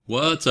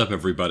What's up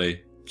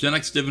everybody? Gen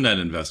X Dividend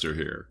Investor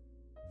here.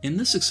 In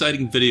this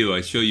exciting video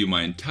I show you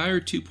my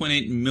entire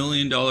 $2.8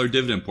 million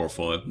dividend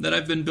portfolio that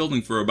I've been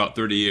building for about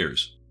 30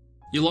 years.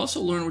 You'll also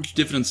learn which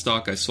dividend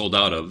stock I sold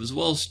out of, as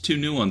well as 2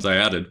 new ones I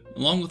added,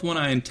 along with one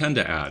I intend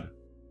to add.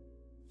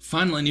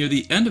 Finally, near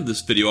the end of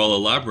this video I'll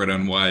elaborate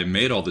on why I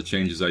made all the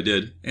changes I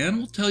did, and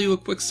will tell you a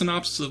quick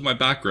synopsis of my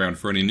background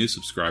for any new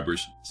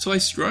subscribers, so I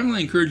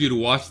strongly encourage you to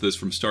watch this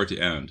from start to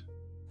end.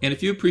 And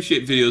if you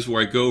appreciate videos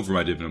where I go over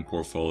my dividend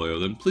portfolio,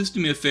 then please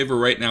do me a favor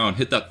right now and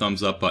hit that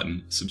thumbs up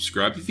button,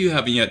 subscribe if you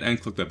haven't yet,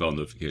 and click that bell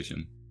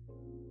notification.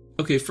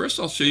 Okay, first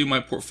I'll show you my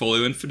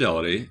portfolio in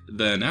Fidelity,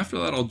 then after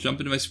that I'll jump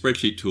into my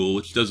spreadsheet tool,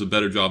 which does a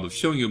better job of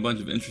showing you a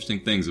bunch of interesting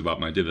things about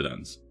my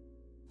dividends.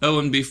 Oh,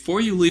 and before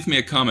you leave me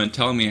a comment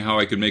telling me how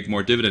I could make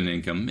more dividend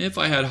income if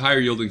I had higher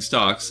yielding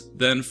stocks,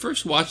 then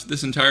first watch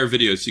this entire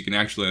video so you can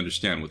actually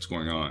understand what's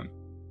going on.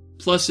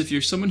 Plus, if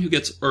you're someone who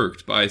gets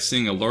irked by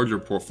seeing a larger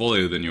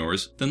portfolio than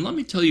yours, then let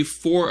me tell you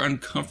 4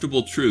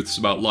 uncomfortable truths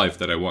about life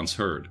that I once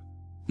heard.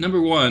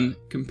 Number 1,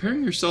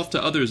 comparing yourself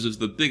to others is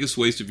the biggest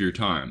waste of your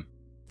time.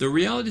 The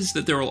reality is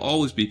that there will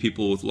always be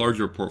people with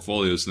larger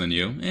portfolios than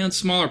you, and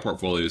smaller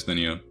portfolios than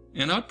you,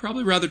 and I'd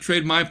probably rather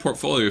trade my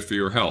portfolio for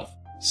your health.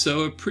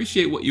 So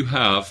appreciate what you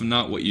have,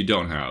 not what you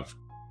don't have.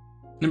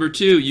 Number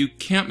 2, you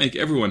can't make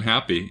everyone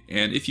happy,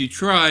 and if you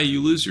try,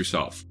 you lose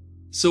yourself.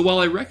 So while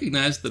I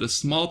recognize that a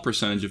small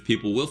percentage of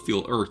people will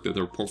feel irked that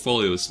their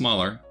portfolio is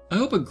smaller, I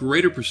hope a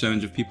greater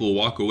percentage of people will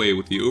walk away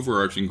with the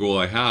overarching goal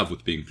I have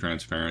with being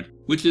transparent,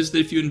 which is that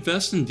if you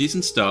invest in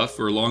decent stuff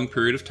for a long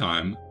period of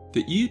time,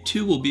 that you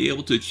too will be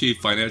able to achieve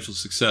financial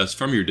success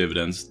from your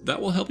dividends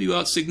that will help you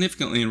out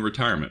significantly in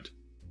retirement.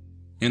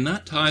 And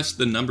that ties to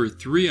the number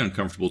 3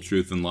 uncomfortable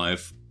truth in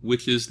life,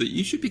 which is that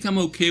you should become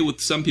okay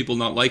with some people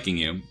not liking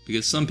you,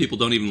 because some people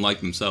don't even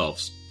like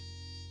themselves.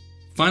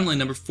 Finally,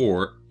 number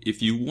 4, if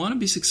you want to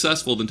be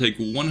successful, then take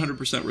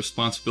 100%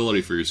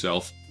 responsibility for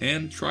yourself,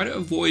 and try to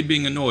avoid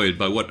being annoyed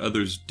by what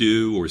others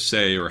do or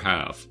say or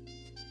have.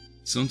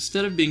 So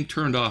instead of being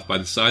turned off by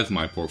the size of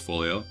my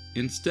portfolio,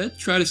 instead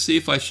try to see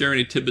if I share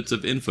any tidbits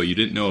of info you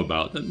didn't know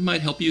about that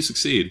might help you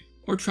succeed.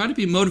 Or try to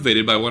be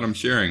motivated by what I'm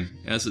sharing,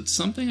 as it's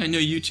something I know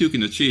you too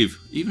can achieve,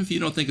 even if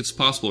you don't think it's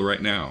possible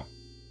right now.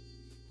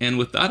 And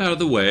with that out of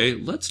the way,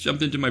 let's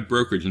jump into my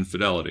brokerage in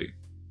Fidelity.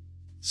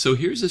 So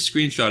here's a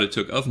screenshot I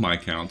took of my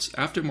accounts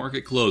after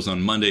market close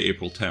on Monday,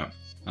 April 10th.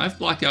 I've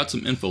blocked out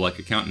some info like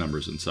account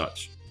numbers and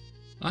such.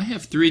 I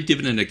have 3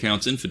 dividend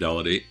accounts in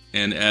Fidelity,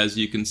 and as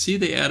you can see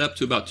they add up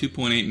to about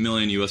 $2.8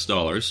 million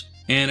US,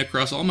 and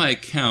across all my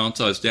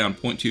accounts I was down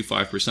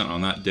 0.25%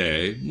 on that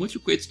day, which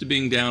equates to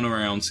being down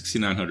around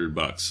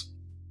 $6,900.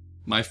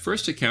 My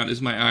first account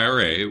is my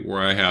IRA,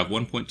 where I have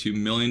 $1.2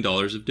 million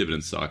of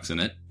dividend stocks in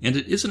it, and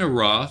it isn't a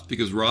Roth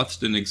because Roths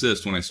didn't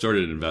exist when I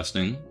started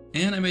investing,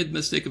 and I made the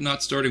mistake of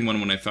not starting one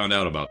when I found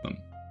out about them.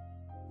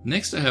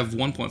 Next, I have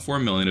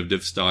 $1.4 million of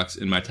div stocks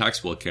in my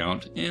taxable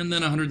account, and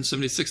then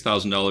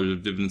 $176,000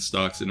 of dividend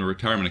stocks in a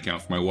retirement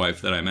account for my wife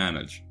that I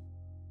manage.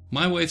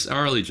 My wife's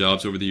hourly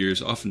jobs over the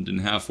years often didn't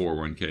have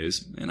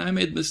 401ks, and I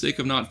made the mistake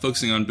of not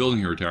focusing on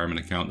building her retirement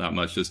account that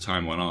much as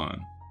time went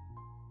on.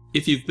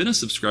 If you've been a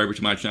subscriber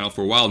to my channel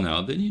for a while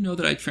now, then you know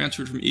that I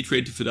transferred from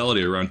E-Trade to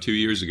Fidelity around 2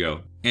 years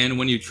ago. And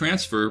when you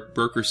transfer,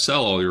 brokers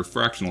sell all your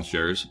fractional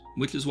shares,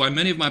 which is why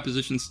many of my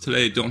positions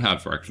today don't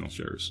have fractional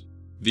shares.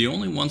 The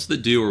only ones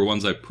that do are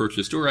ones I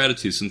purchased or added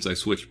to since I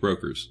switched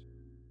brokers.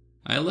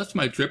 I left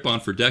my drip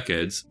on for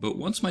decades, but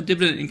once my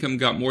dividend income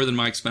got more than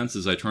my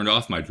expenses, I turned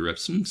off my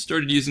drips and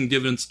started using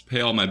dividends to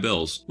pay all my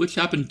bills, which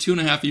happened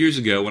 2.5 years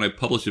ago when I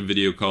published a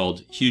video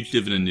called Huge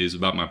Dividend News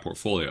about my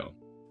portfolio.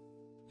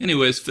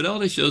 Anyways,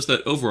 Fidelity shows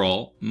that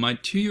overall, my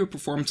 2-year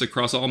performance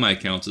across all my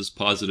accounts is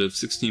positive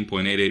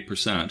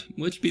 16.88%,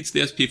 which beats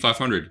the SP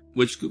 500,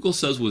 which Google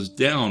says was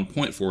down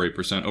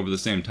 0.48% over the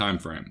same time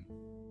frame.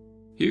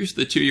 Here's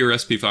the 2-year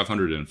SP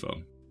 500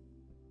 info.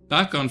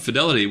 Back on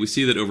Fidelity, we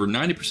see that over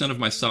 90% of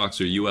my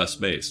stocks are US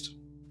based.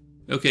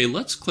 Okay,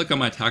 let's click on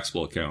my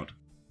taxable account.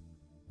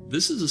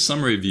 This is a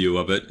summary view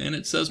of it, and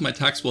it says my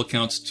taxable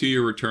account's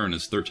 2-year return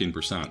is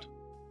 13%.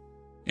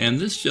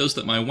 And this shows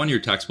that my 1-year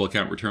taxable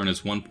account return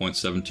is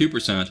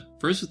 1.72%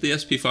 versus the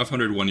SP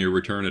 500 1-year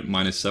return at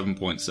minus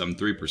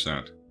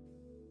 7.73%.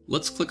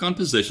 Let's click on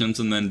Positions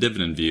and then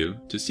Dividend View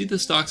to see the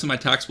stocks in my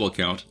taxable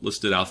account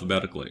listed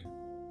alphabetically.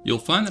 You'll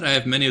find that I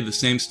have many of the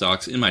same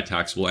stocks in my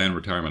taxable and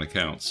retirement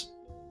accounts.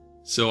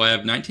 So I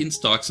have 19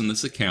 stocks in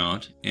this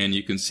account, and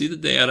you can see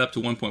that they add up to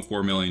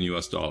 $1.4 million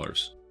US.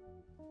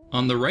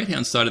 On the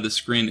right-hand side of the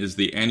screen is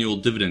the annual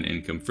dividend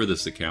income for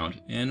this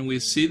account, and we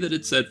see that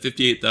it's at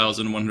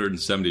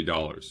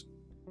 $58,170.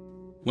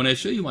 When I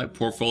show you my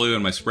portfolio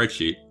in my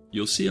spreadsheet,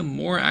 you'll see a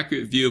more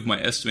accurate view of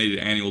my estimated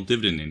annual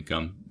dividend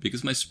income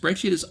because my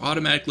spreadsheet is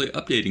automatically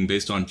updating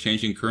based on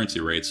changing currency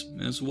rates,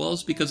 as well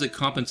as because it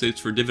compensates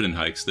for dividend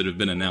hikes that have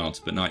been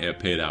announced but not yet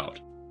paid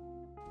out.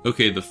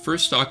 Okay, the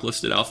first stock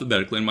listed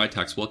alphabetically in my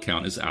taxable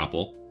account is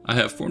Apple. I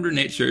have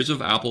 408 shares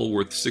of Apple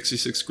worth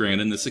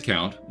 $66,000 in this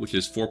account, which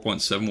is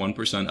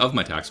 4.71% of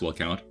my taxable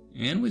account,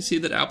 and we see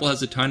that Apple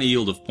has a tiny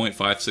yield of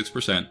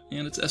 0.56%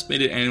 and its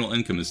estimated annual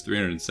income is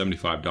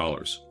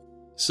 $375.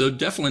 So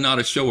definitely not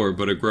a shower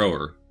but a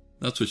grower.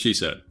 That's what she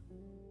said.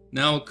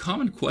 Now, a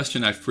common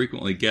question I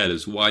frequently get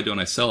is why don't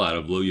I sell out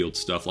of low yield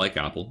stuff like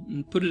Apple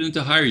and put it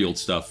into higher yield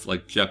stuff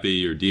like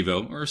JEPI or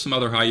Devo or some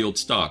other high yield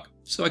stock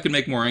so I can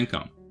make more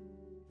income?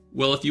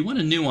 Well, if you want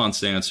a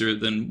nuanced answer,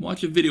 then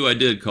watch a video I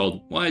did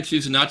called Why I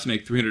Choose Not to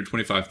Make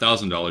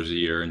 $325,000 a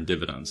Year in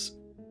Dividends.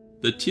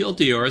 The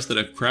TLDR is that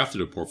I've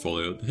crafted a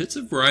portfolio that hits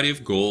a variety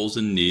of goals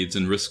and needs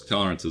and risk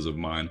tolerances of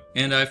mine,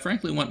 and I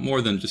frankly want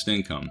more than just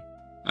income.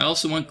 I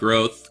also want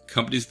growth,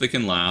 companies that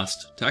can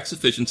last, tax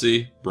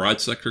efficiency, broad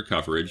sector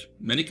coverage,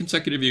 many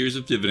consecutive years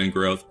of dividend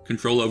growth,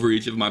 control over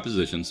each of my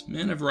positions,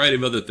 and a variety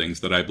of other things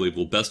that I believe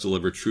will best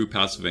deliver true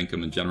passive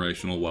income and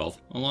generational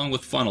wealth, along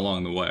with fun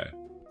along the way.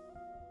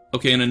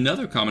 Okay, and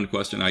another common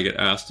question I get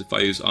asked if I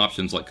use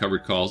options like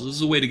covered calls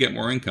is a way to get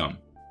more income.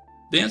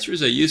 The answer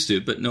is I used to,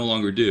 but no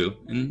longer do,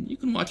 and you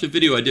can watch a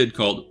video I did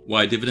called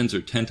Why Dividends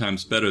Are 10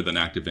 Times Better Than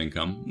Active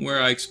Income,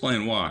 where I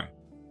explain why.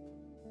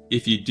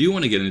 If you do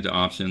want to get into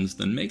options,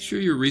 then make sure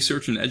you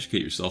research and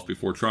educate yourself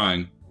before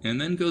trying, and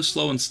then go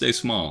slow and stay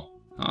small.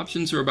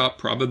 Options are about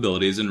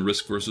probabilities and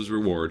risk versus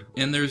reward,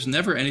 and there's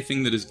never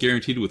anything that is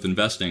guaranteed with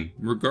investing,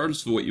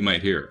 regardless of what you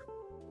might hear.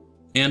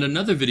 And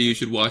another video you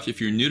should watch if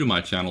you're new to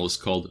my channel is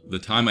called The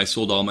Time I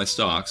Sold All My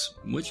Stocks,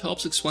 which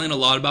helps explain a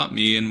lot about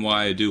me and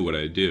why I do what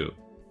I do.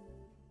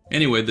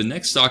 Anyway, the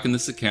next stock in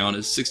this account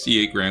is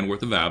 68 grand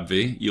worth of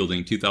AbbVie,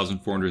 yielding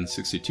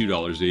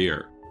 $2,462 a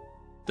year.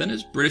 Then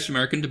is British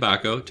American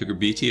Tobacco, ticker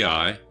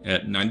BTI,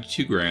 at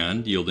 92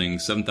 grand, yielding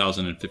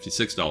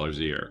 $7,056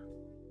 a year.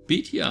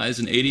 BTI is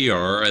an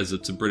ADR as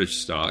it's a British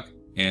stock,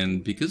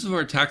 and because of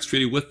our tax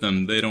treaty with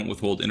them, they don't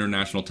withhold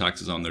international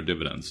taxes on their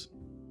dividends.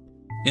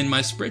 In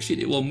my spreadsheet,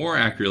 it will more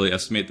accurately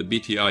estimate that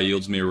BTI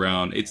yields me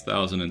around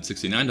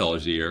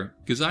 $8,069 a year,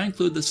 because I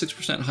include the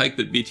 6% hike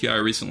that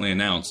BTI recently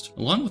announced,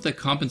 along with that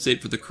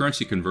compensate for the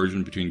currency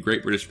conversion between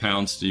Great British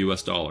Pounds to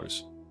US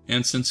dollars.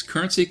 And since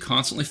currency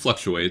constantly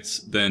fluctuates,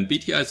 then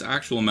BTI's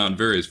actual amount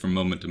varies from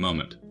moment to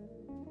moment.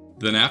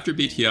 Then after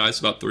BTI is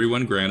about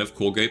 31 grand of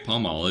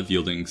Colgate-Palmolive,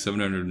 yielding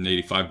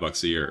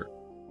 $785 a year.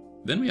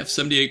 Then we have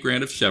 78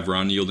 grand of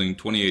Chevron, yielding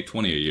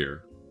 $28.20 a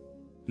year.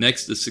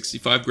 Next is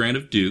 65 grand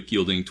of Duke,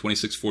 yielding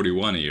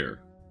 $26.41 a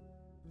year.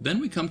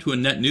 Then we come to a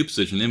net new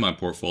position in my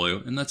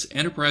portfolio, and that's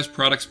Enterprise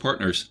Products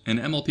Partners, an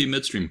MLP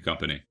midstream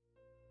company.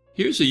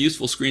 Here's a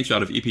useful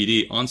screenshot of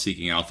EPD on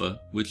Seeking Alpha,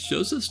 which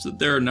shows us that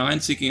there are 9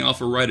 Seeking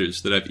Alpha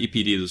writers that have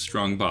EPD as a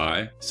strong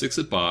buy, 6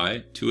 at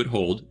buy, 2 at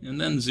hold, and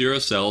then 0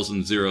 sells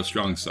and 0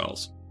 strong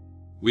sells.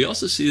 We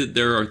also see that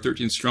there are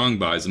 13 strong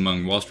buys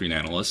among Wall Street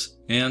analysts,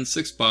 and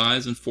 6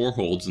 buys and 4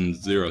 holds and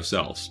 0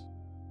 sells.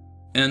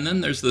 And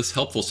then there's this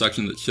helpful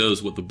section that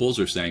shows what the bulls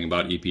are saying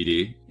about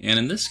EPD, and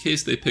in this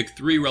case they pick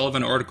 3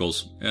 relevant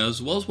articles,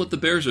 as well as what the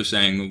bears are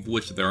saying, of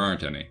which there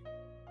aren't any.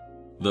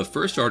 The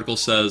first article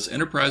says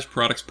Enterprise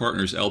Products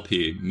Partners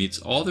LP meets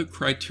all the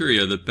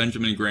criteria that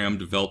Benjamin Graham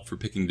developed for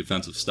picking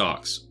defensive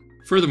stocks.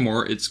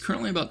 Furthermore, it's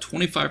currently about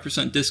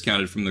 25%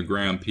 discounted from the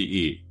Graham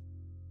PE.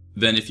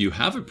 Then if you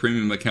have a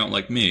premium account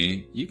like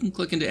me, you can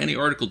click into any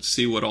article to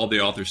see what all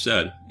the authors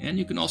said, and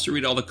you can also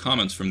read all the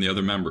comments from the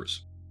other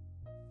members.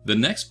 The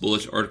next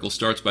bullish article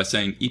starts by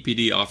saying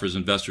EPD offers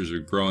investors a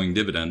growing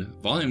dividend,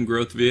 volume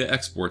growth via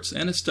exports,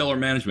 and a stellar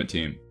management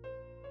team.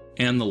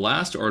 And the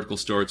last article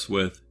starts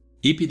with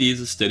EPD is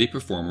a steady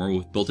performer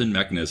with built-in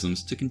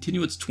mechanisms to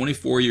continue its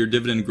 24-year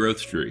dividend growth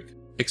streak.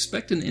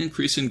 Expect an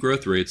increase in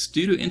growth rates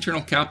due to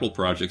internal capital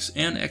projects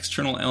and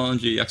external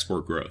LNG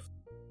export growth.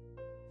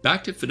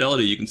 Back to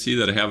Fidelity, you can see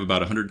that I have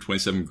about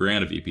 127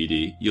 grand of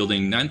EPD,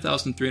 yielding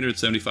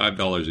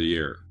 $9,375 a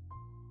year.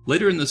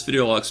 Later in this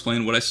video I'll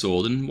explain what I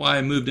sold and why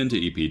I moved into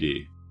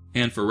EPD.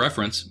 And for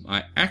reference,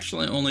 I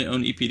actually only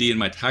own EPD in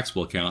my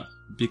taxable account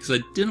because I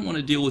didn't want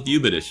to deal with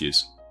UBIT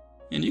issues.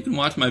 And you can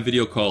watch my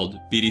video called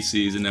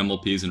BDCs and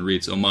MLPs and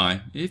REITs Oh My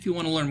if you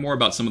want to learn more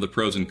about some of the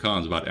pros and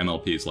cons about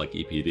MLPs like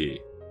EPD.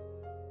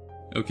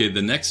 Okay,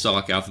 the next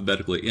stock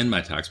alphabetically in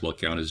my taxable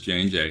account is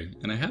J&J,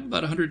 and I have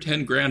about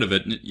 110 grand of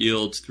it and it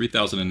yields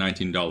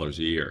 $3,019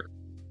 a year.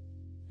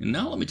 And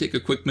now let me take a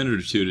quick minute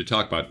or two to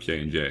talk about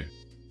J&J.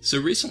 So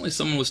recently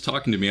someone was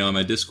talking to me on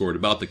my Discord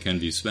about the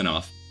Kenvue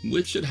spinoff,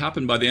 which should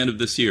happen by the end of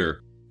this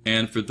year.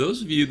 And for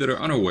those of you that are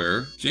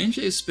unaware,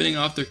 J&J is spinning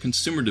off their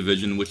consumer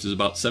division, which is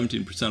about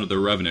 17% of their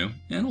revenue,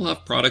 and will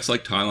have products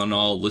like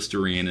Tylenol,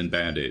 Listerine, and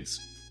Band-Aids.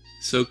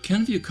 So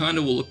Kenvue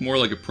kinda will look more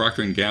like a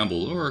Procter &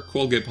 Gamble or a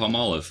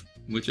Colgate-Palmolive,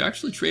 which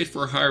actually trade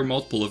for a higher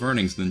multiple of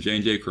earnings than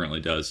J&J currently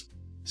does.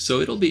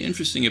 So it'll be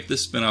interesting if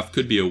this spinoff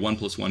could be a 1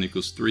 + 1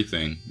 = 3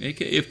 thing,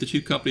 aka if the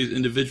two companies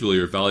individually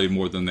are valued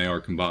more than they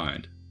are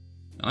combined.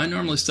 I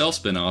normally sell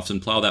spinoffs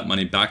and plow that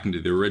money back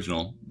into the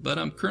original, but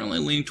I'm currently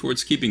leaning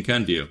towards keeping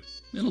Kenvue.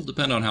 It'll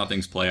depend on how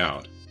things play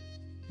out.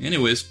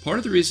 Anyways, part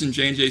of the reason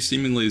J&J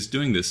seemingly is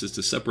doing this is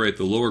to separate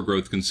the lower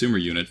growth consumer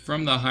unit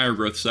from the higher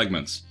growth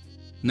segments.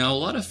 Now, a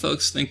lot of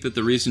folks think that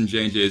the reason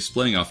J&J is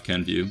splitting off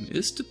Kenvue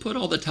is to put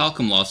all the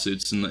talcum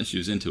lawsuits and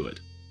issues into it.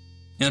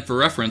 And for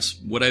reference,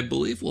 what I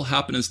believe will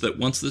happen is that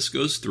once this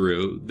goes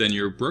through, then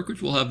your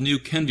brokerage will have new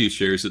Kenvue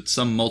shares at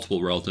some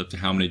multiple relative to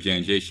how many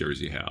J&J shares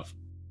you have.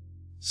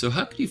 So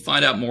how can you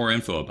find out more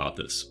info about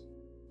this?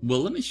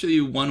 Well, let me show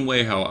you one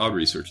way how I'll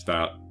research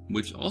that,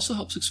 which also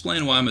helps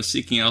explain why I'm a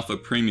Seeking Alpha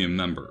Premium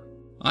member.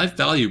 I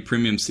value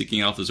Premium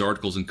Seeking Alpha's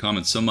articles and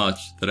comments so much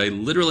that I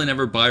literally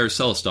never buy or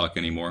sell a stock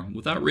anymore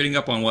without reading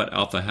up on what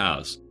Alpha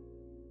has.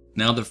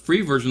 Now, the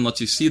free version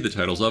lets you see the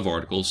titles of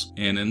articles,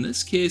 and in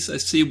this case I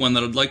see one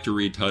that I'd like to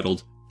read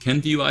titled,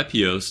 Kenvue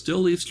IPO Still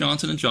Leaves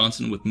Johnson &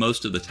 Johnson with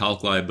Most of the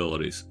Talc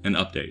Liabilities, an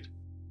update.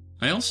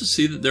 I also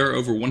see that there are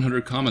over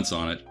 100 comments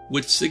on it,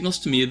 which signals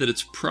to me that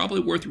it's probably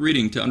worth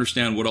reading to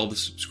understand what all the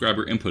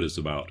subscriber input is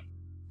about.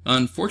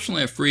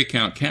 Unfortunately, a free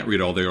account can't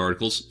read all the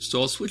articles,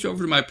 so I'll switch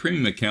over to my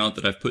premium account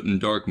that I've put in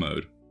dark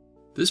mode.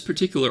 This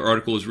particular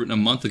article was written a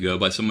month ago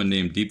by someone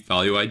named Deep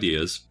Value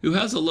Ideas, who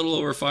has a little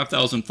over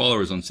 5,000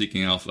 followers on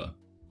Seeking Alpha.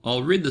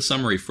 I'll read the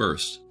summary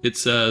first. It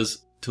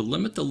says, to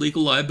limit the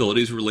legal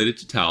liabilities related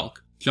to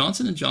talc,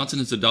 Johnson & Johnson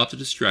has adopted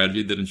a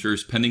strategy that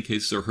ensures pending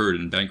cases are heard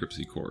in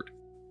bankruptcy court.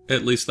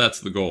 At least that's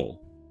the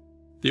goal.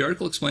 The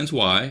article explains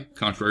why,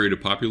 contrary to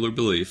popular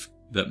belief,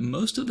 that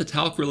most of the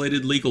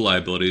talc-related legal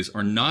liabilities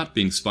are not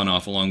being spun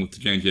off along with the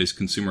J&J's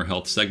consumer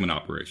health segment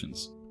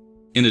operations.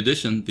 In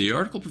addition, the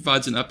article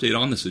provides an update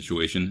on the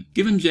situation,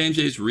 given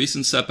J&J's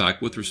recent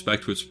setback with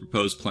respect to its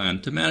proposed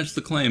plan to manage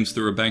the claims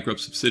through a bankrupt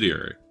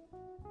subsidiary.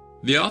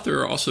 The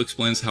author also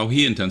explains how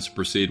he intends to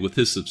proceed with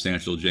his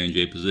substantial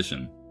J&J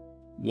position.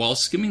 While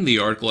skimming the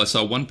article, I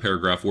saw one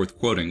paragraph worth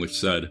quoting which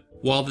said,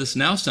 while this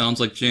now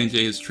sounds like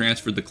J&J has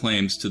transferred the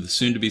claims to the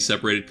soon-to-be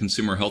separated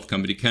consumer health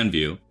company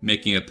Kenvue,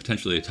 making it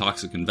potentially a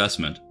toxic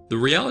investment, the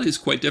reality is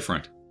quite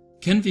different.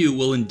 Kenvue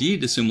will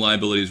indeed assume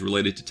liabilities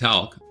related to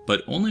talc,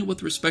 but only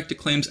with respect to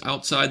claims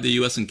outside the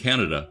US and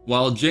Canada,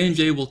 while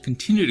J&J will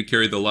continue to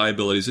carry the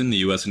liabilities in the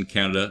US and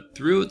Canada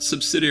through its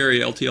subsidiary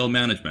LTL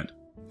Management.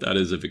 That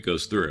is, if it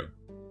goes through.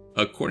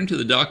 According to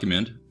the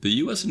document, the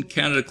US and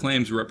Canada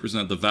claims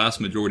represent the vast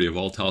majority of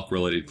all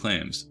talc-related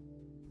claims.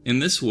 In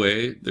this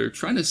way, they're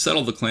trying to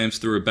settle the claims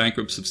through a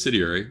bankrupt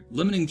subsidiary,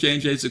 limiting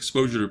J&J's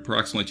exposure to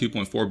approximately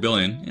 $2.4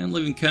 billion and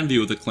leaving Kenvue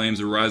with the claims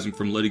arising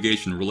from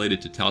litigation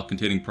related to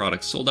talc-containing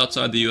products sold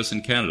outside the US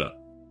and Canada.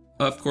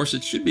 Of course,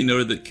 it should be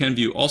noted that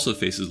Kenvue also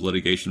faces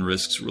litigation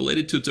risks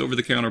related to its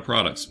over-the-counter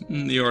products.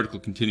 The article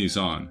continues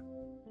on.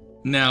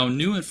 Now,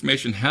 new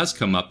information has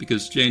come up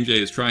because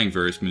J&J is trying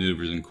various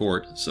maneuvers in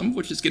court, some of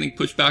which is getting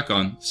pushed back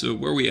on, so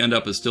where we end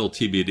up is still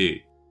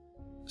TBD.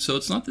 So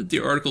it's not that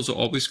the articles are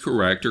always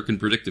correct or can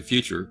predict the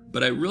future,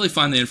 but I really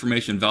find the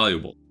information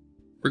valuable.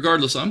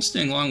 Regardless, I'm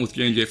staying along with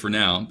J&J for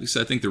now because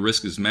I think the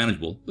risk is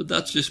manageable, but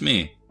that's just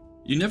me.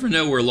 You never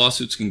know where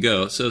lawsuits can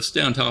go, so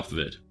stay on top of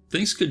it.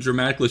 Things could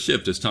dramatically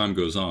shift as time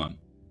goes on.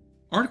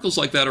 Articles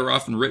like that are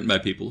often written by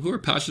people who are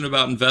passionate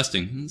about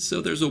investing, and so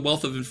there's a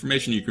wealth of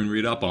information you can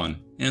read up on.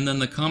 And then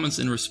the comments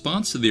in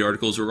response to the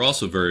articles are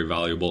also very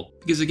valuable,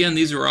 because again,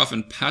 these are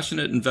often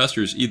passionate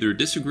investors either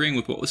disagreeing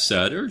with what was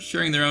said or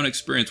sharing their own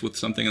experience with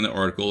something in the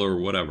article or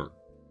whatever.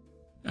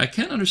 I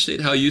can't understate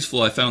how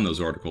useful I found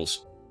those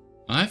articles.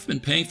 I've been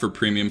paying for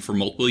premium for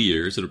multiple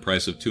years at a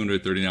price of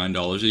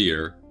 $239 a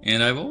year,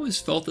 and I've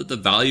always felt that the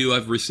value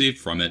I've received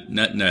from it,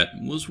 net,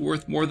 was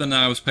worth more than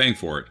I was paying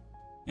for it.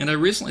 And I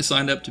recently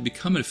signed up to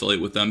become an affiliate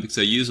with them because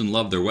I use and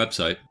love their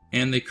website,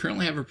 and they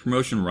currently have a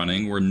promotion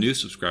running where new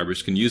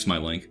subscribers can use my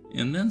link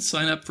and then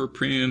sign up for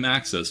premium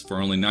access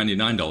for only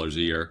 $99 a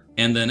year,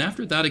 and then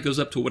after that it goes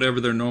up to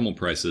whatever their normal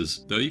price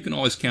is, though you can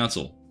always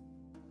cancel.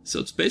 So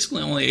it's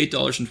basically only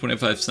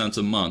 $8.25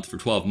 a month for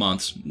 12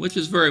 months, which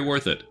is very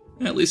worth it,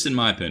 at least in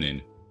my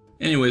opinion.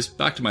 Anyways,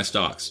 back to my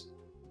stocks.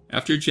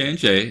 After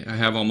J&J, I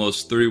have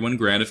almost 31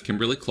 grand of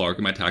Kimberly-Clark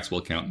in my taxable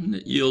account, and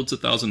it yields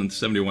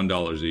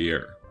 $1,071 a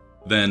year.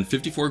 Then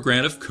 54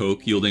 grand of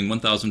Coke yielding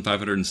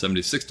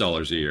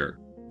 $1,576 a year.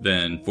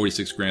 Then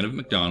 46 grand of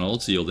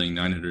McDonald's yielding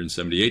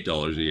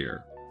 $978 a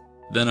year.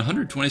 Then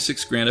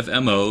 126 grand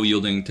of MO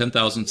yielding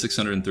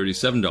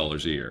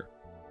 $10,637 a year.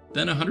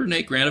 Then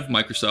 108 grand of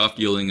Microsoft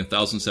yielding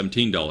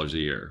 $1,017 a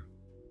year.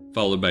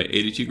 Followed by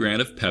 82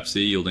 grand of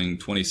Pepsi yielding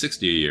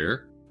 $2060 a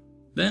year.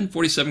 Then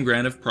 47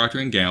 grand of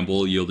Procter &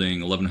 Gamble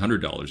yielding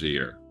 $1,100 a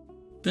year.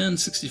 Then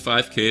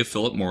 65k of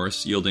Philip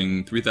Morris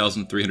yielding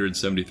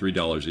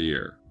 $3,373 a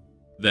year.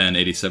 Then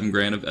 87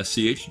 grand of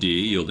SCHD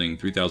yielding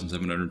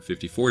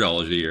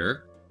 $3,754 a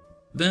year.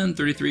 Then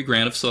 33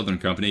 grand of Southern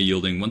Company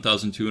yielding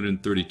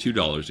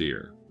 $1,232 a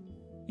year.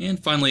 And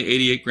finally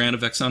 88 grand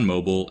of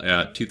ExxonMobil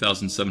at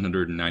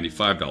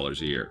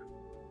 $2,795 a year.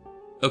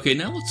 Okay,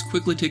 now let's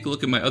quickly take a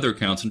look at my other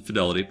accounts in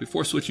Fidelity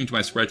before switching to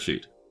my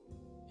spreadsheet.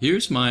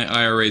 Here's my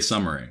IRA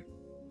summary.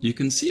 You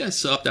can see I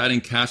stopped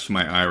adding cash to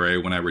my IRA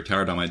when I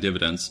retired on my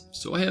dividends,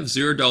 so I have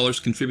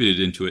 $0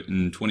 contributed into it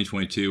in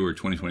 2022 or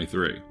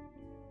 2023.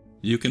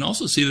 You can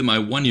also see that my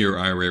 1-year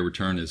IRA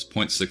return is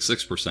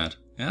 0.66%,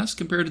 as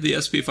compared to the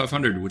SP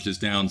 500, which is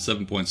down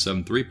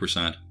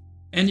 7.73%.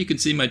 And you can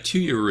see my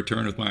 2-year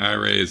return with my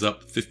IRA is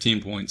up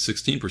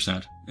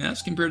 15.16%,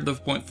 as compared to the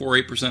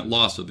 0.48%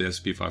 loss of the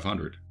SP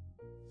 500.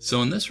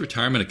 So in this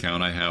retirement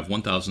account, I have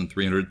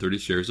 1,330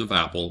 shares of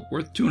Apple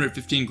worth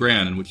 $215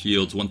 grand, and which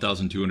yields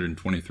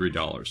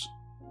 $1,223.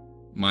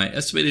 My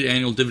estimated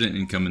annual dividend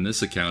income in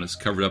this account is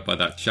covered up by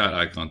that chat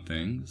icon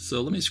thing,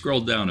 so let me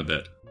scroll down a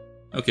bit.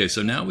 Okay,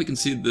 so now we can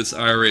see that this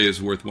IRA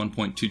is worth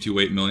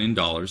 $1.228 million,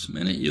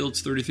 and it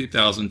yields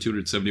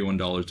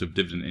 $33,271 of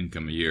dividend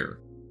income a year.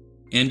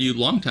 And you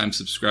longtime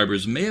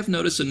subscribers may have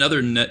noticed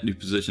another net new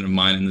position of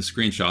mine in the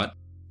screenshot,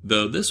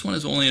 though this one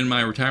is only in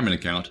my retirement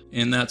account,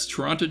 and that's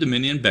Toronto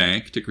Dominion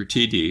Bank, ticker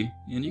TD,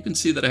 and you can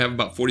see that I have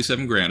about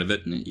 47 grand of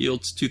it, and it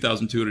yields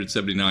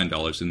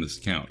 $2,279 in this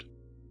account.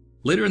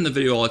 Later in the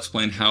video I'll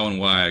explain how and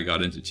why I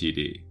got into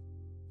TD.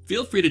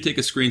 Feel free to take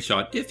a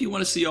screenshot if you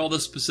want to see all the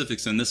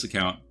specifics in this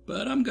account,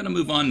 but I'm going to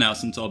move on now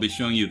since I'll be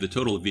showing you the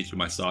total of each of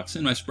my stocks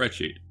in my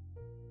spreadsheet.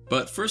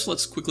 But first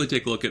let's quickly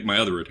take a look at my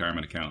other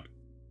retirement account.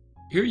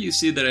 Here you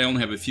see that I only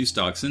have a few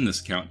stocks in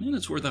this account, and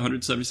it's worth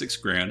 176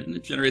 grand, and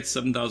it generates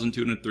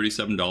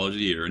 $7,237 a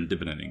year in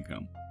dividend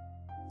income.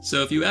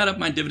 So if you add up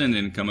my dividend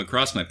income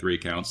across my three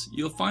accounts,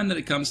 you'll find that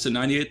it comes to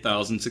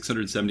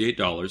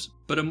 $98,678,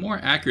 but a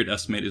more accurate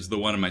estimate is the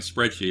one in my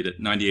spreadsheet at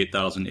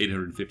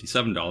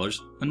 $98,857,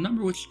 a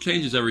number which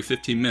changes every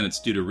 15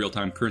 minutes due to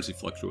real-time currency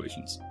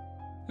fluctuations.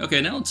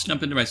 Okay, now let's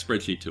jump into my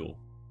spreadsheet tool.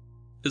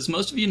 As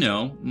most of you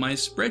know, my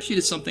spreadsheet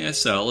is something I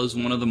sell as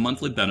one of the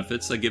monthly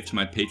benefits I give to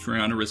my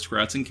Patreon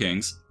aristocrats and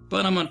kings,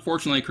 but I'm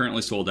unfortunately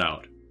currently sold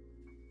out.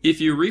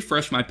 If you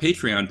refresh my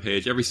Patreon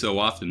page every so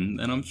often,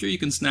 then I'm sure you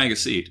can snag a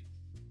seat.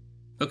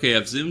 Okay,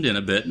 I've zoomed in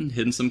a bit and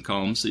hidden some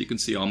columns so you can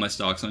see all my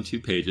stocks on 2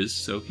 pages,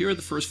 so here are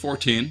the first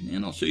 14,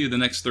 and I'll show you the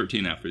next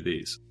 13 after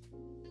these.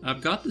 I've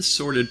got this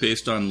sorted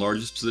based on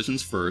largest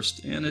positions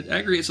first, and it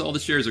aggregates all the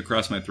shares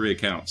across my 3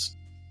 accounts.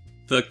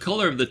 The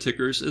color of the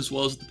tickers, as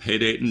well as the pay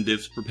date and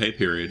divs per pay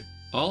period,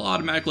 all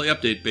automatically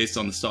update based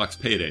on the stock's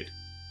pay date.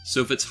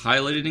 So if it's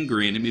highlighted in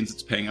green, it means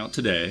it's paying out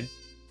today.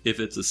 If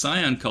it's a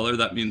cyan color,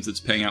 that means it's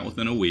paying out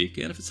within a week,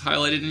 and if it's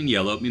highlighted in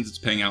yellow, it means it's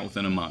paying out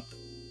within a month.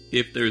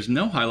 If there's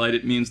no highlight,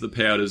 it means the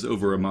payout is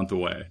over a month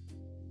away.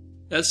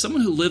 As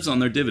someone who lives on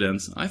their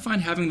dividends, I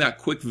find having that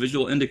quick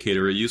visual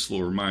indicator a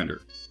useful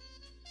reminder.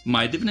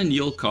 My dividend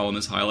yield column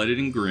is highlighted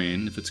in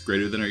green if it's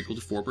greater than or equal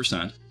to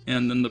 4%,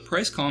 and then the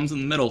price columns in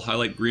the middle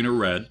highlight green or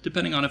red,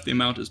 depending on if the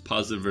amount is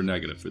positive or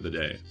negative for the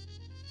day.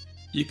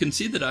 You can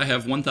see that I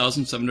have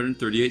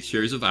 1,738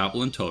 shares of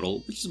Apple in total,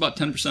 which is about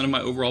 10% of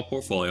my overall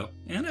portfolio,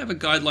 and I have a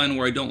guideline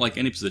where I don't like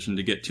any position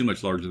to get too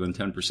much larger than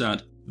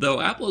 10%,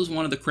 though Apple is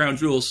one of the crown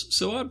jewels,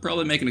 so I'd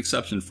probably make an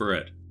exception for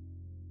it.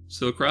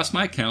 So across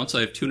my accounts,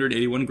 I have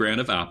 281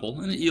 grand of Apple,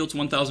 and it yields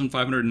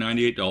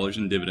 $1,598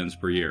 in dividends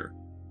per year.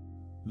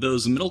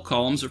 Those middle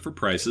columns are for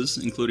prices,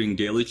 including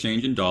daily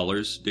change in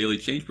dollars, daily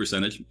change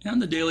percentage,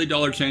 and the daily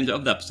dollar change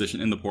of that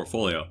position in the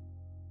portfolio.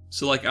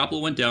 So like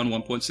Apple went down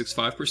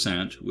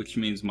 1.65%, which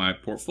means my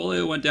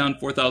portfolio went down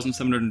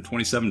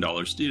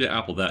 $4,727 due to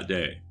Apple that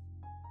day.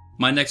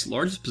 My next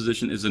largest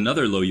position is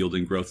another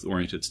low-yielding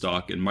growth-oriented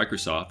stock in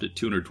Microsoft at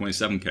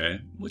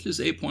 $227K, which is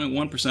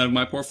 8.1% of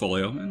my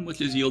portfolio and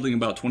which is yielding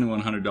about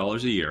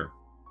 $2,100 a year.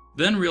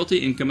 Then Realty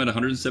Income at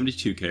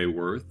 $172K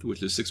worth,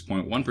 which is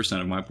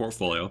 6.1% of my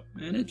portfolio,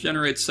 and it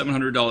generates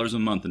 $700 a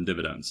month in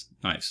dividends.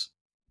 Nice.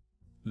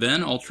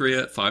 Then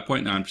Altria at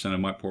 5.9% of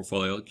my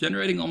portfolio,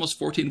 generating almost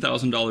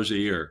 $14,000 a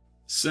year.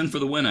 Sin for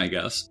the win, I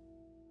guess.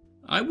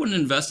 I wouldn't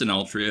invest in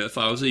Altria if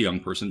I was a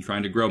young person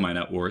trying to grow my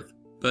net worth,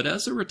 but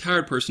as a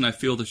retired person I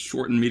feel the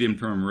short and medium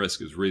term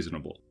risk is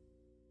reasonable.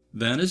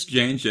 Then is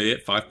J&J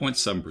at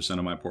 5.7%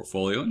 of my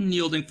portfolio and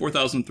yielding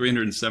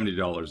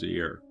 $4,370 a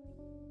year.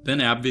 Then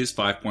AbbVie is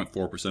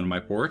 5.4% of my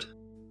port,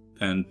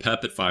 then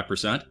PEP at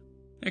 5%,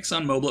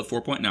 ExxonMobil at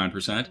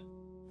 4.9%,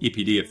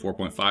 EPD at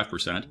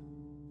 4.5%,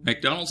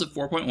 McDonald's at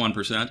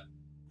 4.1%,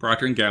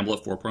 Procter & Gamble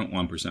at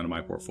 4.1% of my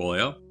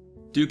portfolio,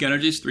 Duke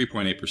Energy is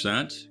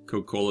 3.8%,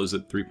 Coca-Cola is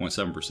at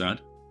 3.7%,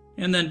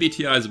 and then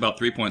BTI is about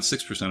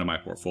 3.6% of my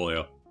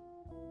portfolio.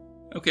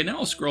 Okay, now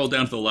I'll scroll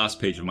down to the last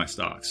page of my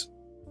stocks.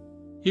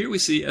 Here we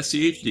see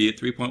SCHD at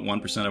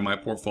 3.1% of my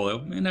portfolio,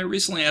 and I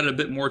recently added a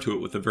bit more to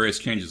it with the various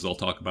changes I'll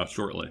talk about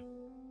shortly.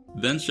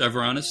 Then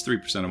Chevron is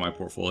 3% of my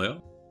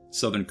portfolio,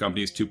 Southern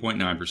Company is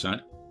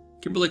 2.9%,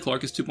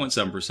 Kimberly-Clark is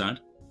 2.7%,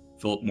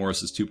 Philip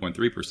Morris is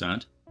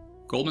 2.3%,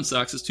 Goldman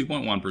Sachs is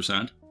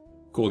 2.1%,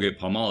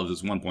 Colgate-Palmolive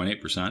is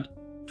 1.8%,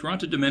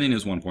 Toronto Dominion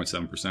is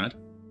 1.7%,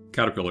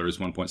 Caterpillar is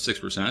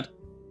 1.6%,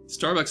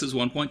 Starbucks is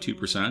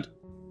 1.2%,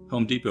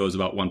 Home Depot is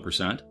about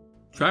 1%,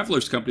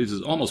 Travelers Companies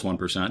is almost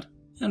 1%,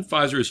 and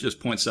Pfizer is just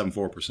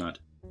 0.74%.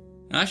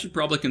 I should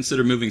probably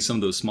consider moving some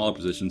of those smaller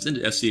positions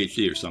into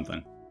SCHD or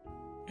something.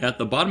 At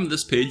the bottom of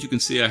this page you can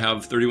see I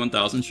have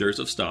 31,000 shares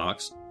of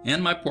stocks,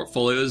 and my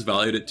portfolio is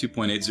valued at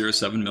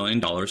 $2.807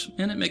 million,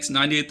 and it makes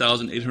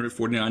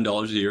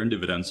 $98,849 a year in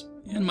dividends,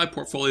 and my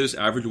portfolio's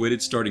average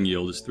weighted starting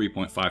yield is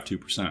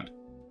 3.52%.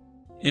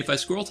 If I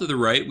scroll to the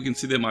right, we can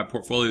see that my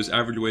portfolio's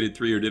average weighted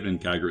 3-year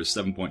dividend CAGR is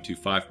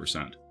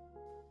 7.25%.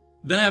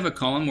 Then I have a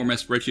column where my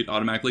spreadsheet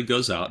automatically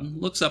goes out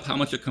and looks up how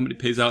much a company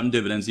pays out in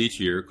dividends each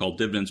year, called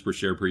dividends per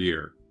share per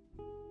year.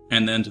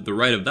 And then to the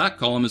right of that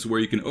column is where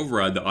you can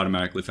override the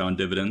automatically found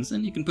dividends,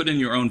 and you can put in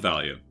your own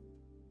value.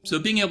 So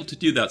being able to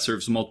do that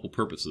serves multiple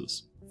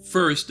purposes.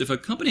 First, if a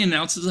company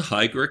announces a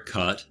hike or a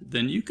cut,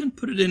 then you can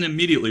put it in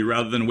immediately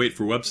rather than wait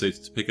for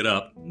websites to pick it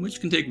up, which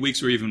can take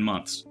weeks or even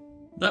months.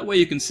 That way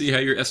you can see how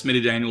your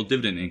estimated annual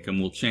dividend income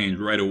will change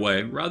right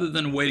away rather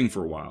than waiting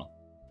for a while.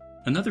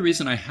 Another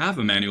reason I have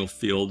a manual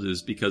field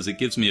is because it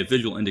gives me a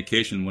visual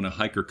indication when a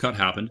hike or cut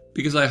happened,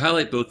 because I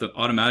highlight both the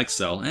automatic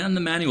cell and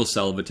the manual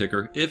cell of a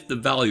ticker if the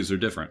values are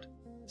different.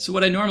 So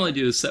what I normally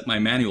do is set my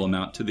manual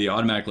amount to the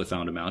automatically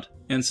found amount,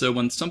 and so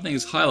when something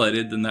is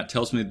highlighted, then that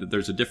tells me that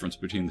there's a difference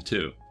between the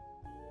two.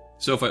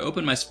 So if I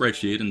open my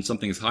spreadsheet and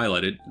something is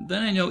highlighted,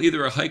 then I know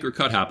either a hike or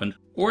cut happened,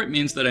 or it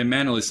means that I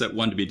manually set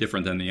one to be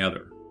different than the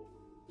other.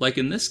 Like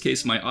in this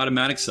case, my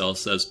automatic cell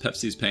says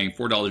Pepsi's paying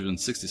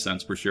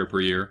 $4.60 per share per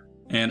year,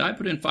 and I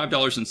put in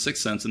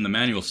 $5.06 in the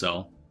manual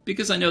cell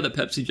because I know that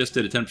Pepsi just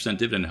did a 10%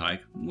 dividend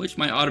hike, which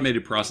my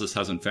automated process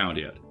hasn't found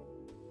yet.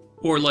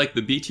 Or like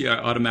the BTI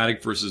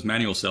automatic versus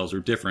manual cells are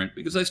different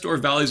because I store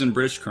values in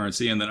British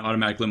currency and then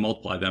automatically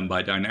multiply them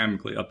by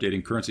dynamically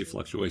updating currency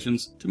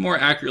fluctuations to more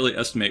accurately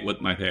estimate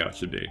what my payout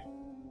should be.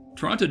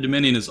 Toronto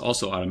Dominion is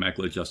also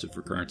automatically adjusted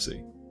for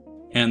currency.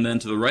 And then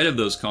to the right of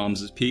those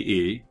columns is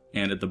PE,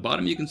 and at the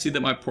bottom you can see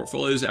that my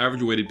portfolio's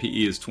average weighted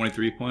PE is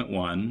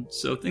 23.1,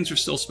 so things are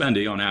still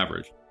spendy on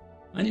average.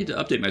 I need to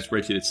update my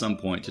spreadsheet at some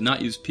point to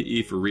not use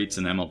PE for REITs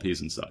and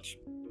MLPs and such.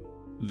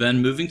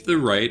 Then moving to the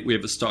right, we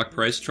have a stock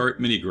price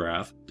chart mini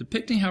graph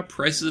depicting how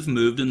prices have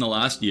moved in the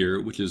last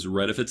year, which is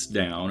red if it's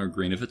down or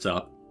green if it's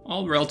up,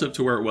 all relative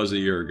to where it was a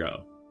year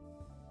ago.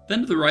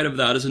 Then to the right of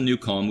that is a new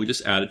column we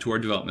just added to our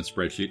development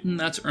spreadsheet, and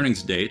that's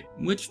earnings date,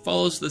 which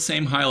follows the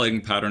same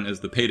highlighting pattern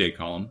as the payday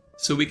column.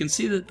 So we can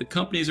see that the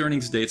company's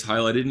earnings dates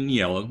highlighted in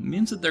yellow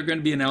means that they're going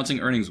to be announcing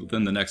earnings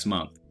within the next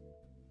month.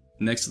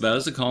 Next to that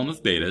is a column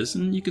of betas,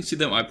 and you can see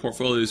that my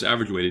portfolio's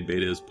average weighted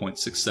beta is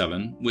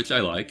 0.67, which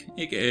I like,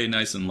 aka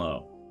nice and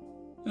low.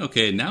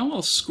 Okay, now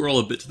I'll scroll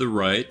a bit to the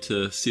right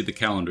to see the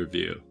calendar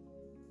view.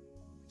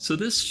 So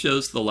this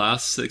shows the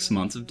last 6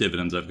 months of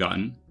dividends I've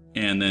gotten,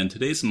 and then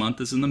today's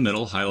month is in the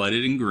middle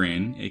highlighted in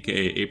green,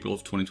 aka April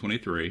of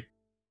 2023,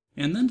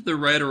 and then to the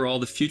right are all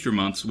the future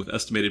months with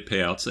estimated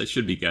payouts I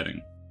should be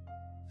getting.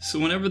 So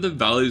whenever the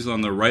values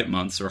on the right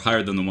months are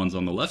higher than the ones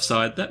on the left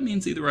side, that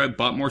means either I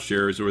bought more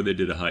shares or they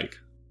did a hike.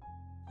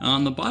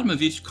 On the bottom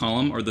of each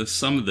column are the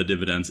sum of the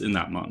dividends in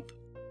that month.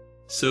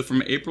 So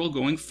from April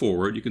going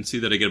forward, you can see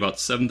that I get about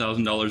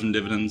 $7,000 in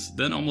dividends,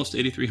 then almost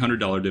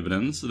 $8,300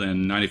 dividends,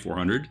 then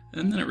 $9,400,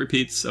 and then it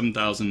repeats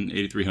 $7,000,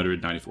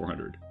 $8,300,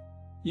 $9,400.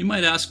 You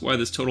might ask why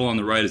this total on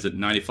the right is at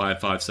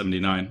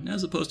 $95,579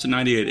 as opposed to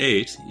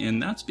 $98,800,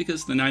 and that's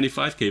because the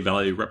 $95K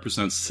value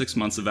represents 6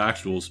 months of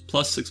actuals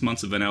plus 6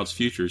 months of announced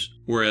futures,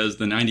 whereas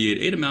the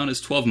 $98,800 amount is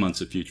 12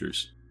 months of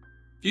futures.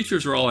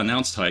 Futures are all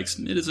announced hikes,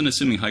 it isn't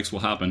assuming hikes will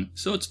happen,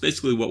 so it's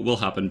basically what will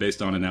happen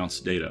based on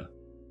announced data.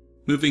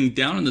 Moving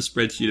down in the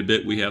spreadsheet a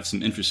bit, we have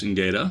some interesting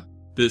data.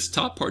 This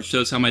top part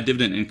shows how my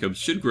dividend income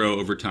should grow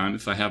over time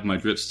if I have my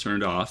drips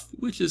turned off,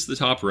 which is the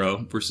top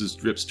row, versus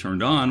drips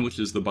turned on, which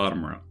is the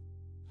bottom row.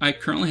 I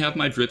currently have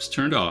my drips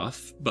turned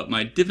off, but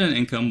my dividend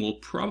income will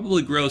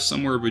probably grow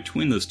somewhere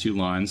between those two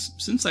lines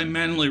since I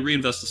manually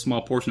reinvest a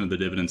small portion of the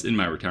dividends in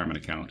my retirement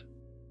account.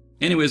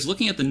 Anyways,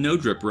 looking at the no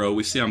drip row,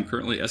 we see I'm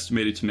currently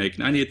estimated to make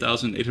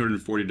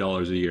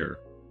 $98,840 a year.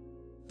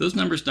 Those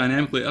numbers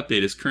dynamically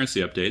update as currency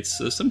updates,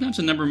 so sometimes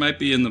a number might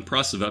be in the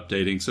process of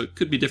updating, so it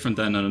could be different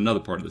than on another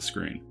part of the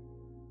screen.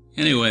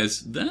 Anyways,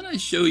 then I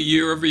show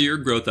year-over-year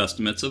growth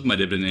estimates of my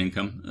dividend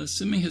income,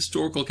 assuming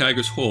historical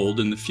CAGRs hold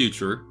in the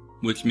future,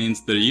 which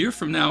means that a year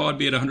from now I'd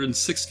be at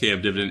 $106K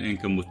of dividend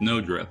income with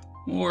no drip,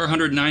 or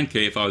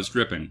 $109K if I was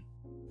dripping.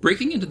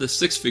 Breaking into the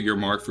 6-figure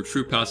mark for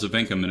true passive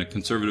income in a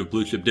conservative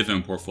blue-chip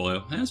dividend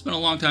portfolio has been a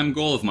long-time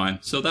goal of mine,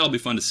 so that'll be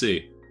fun to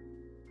see.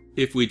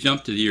 If we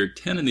jump to year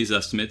 10 in these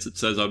estimates, it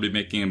says I'll be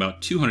making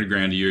about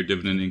 $200,000 a year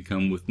dividend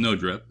income with no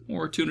drip,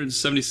 or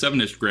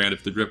 $277-ish grand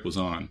if the drip was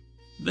on.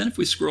 Then if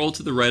we scroll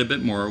to the right a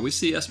bit more, we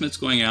see estimates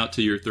going out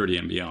to year 30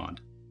 and beyond.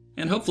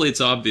 And hopefully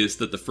it's obvious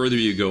that the further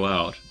you go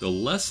out, the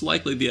less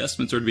likely the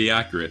estimates are to be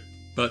accurate.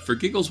 But for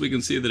giggles we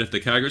can see that if the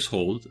CAGRs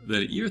hold,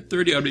 then at year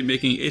 30 I'd be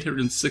making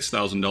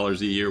 $806,000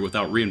 a year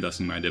without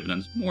reinvesting my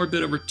dividends, or a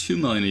bit over $2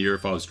 million a year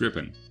if I was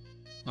dripping.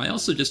 I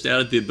also just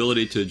added the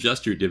ability to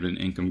adjust your dividend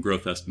income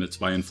growth estimates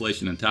by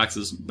inflation and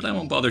taxes, but I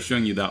won't bother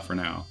showing you that for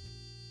now.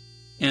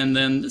 And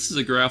then this is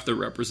a graph that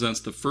represents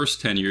the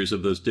first 10 years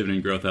of those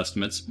dividend growth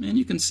estimates, and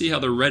you can see how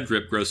the red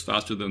drip grows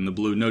faster than the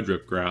blue no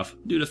drip graph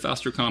due to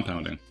faster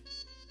compounding.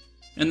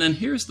 And then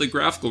here's the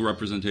graphical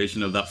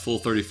representation of that full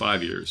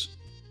 35 years.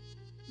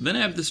 Then I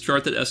have this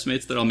chart that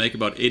estimates that I'll make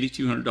about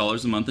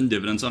 $8,200 a month in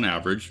dividends on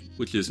average,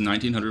 which is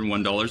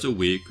 $1,901 a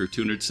week or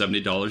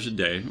 $270 a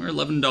day, or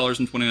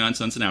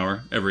 $11.29 an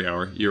hour, every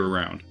hour,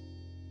 year-round.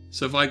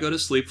 So if I go to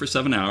sleep for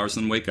 7 hours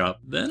and wake up,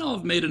 then I'll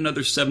have made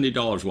another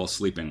 $70 while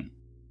sleeping.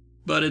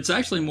 But it's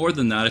actually more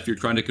than that if you're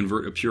trying to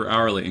convert a pure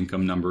hourly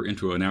income number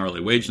into an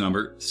hourly wage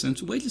number,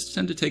 since wages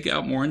tend to take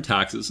out more in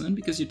taxes and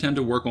because you tend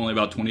to work only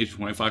about 20 to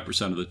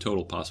 25% of the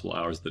total possible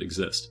hours that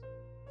exist.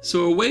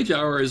 So a wage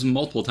hour is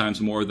multiple times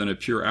more than a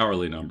pure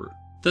hourly number.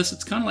 Thus,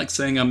 it's kind of like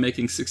saying I'm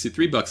making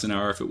 $63 an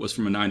hour if it was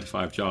from a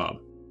 9-to-5 job.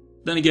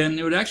 Then again,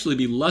 it would actually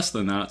be less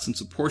than that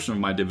since a portion of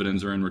my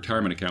dividends are in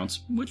retirement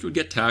accounts, which would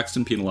get taxed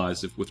and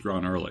penalized if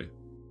withdrawn early.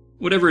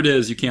 Whatever it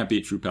is, you can't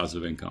beat true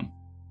passive income.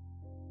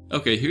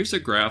 Okay, here's a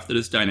graph that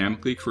is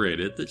dynamically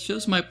created that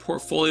shows my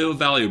portfolio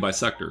value by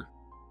sector.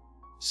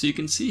 So you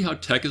can see how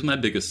tech is my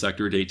biggest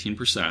sector at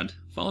 18%,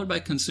 followed by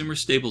consumer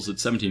staples at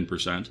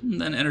 17%, and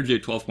then energy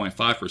at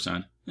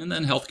 12.5%, and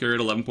then healthcare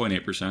at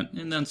 11.8%,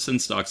 and then sin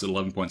stocks at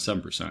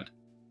 11.7%.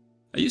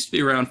 I used to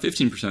be around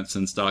 15%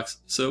 sin stocks,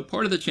 so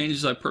part of the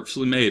changes I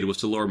purposely made was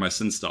to lower my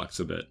sin stocks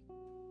a bit.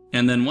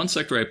 And then one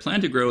sector I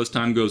plan to grow as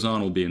time goes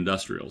on will be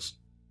industrials.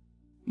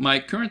 My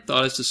current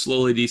thought is to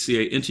slowly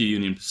DCA into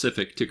Union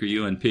Pacific, ticker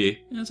UNP,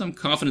 as I'm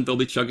confident they'll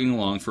be chugging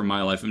along for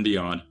my life and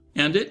beyond,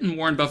 and it and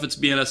Warren Buffett's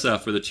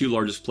BNSF are the two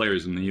largest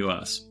players in the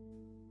US.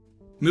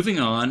 Moving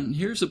on,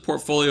 here's a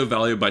portfolio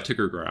value by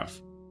ticker graph.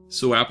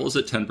 So Apple is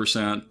at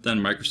 10%, then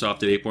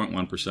Microsoft at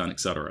 8.1%,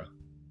 etc.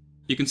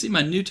 You can see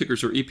my new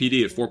tickers are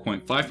EPD at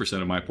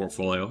 4.5% of my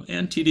portfolio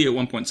and TD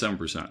at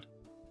 1.7%.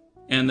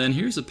 And then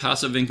here's a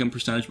passive income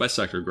percentage by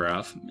sector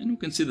graph, and you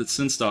can see that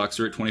sin stocks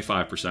are at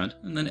 25%,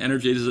 and then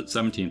energy is at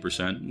 17%,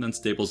 and then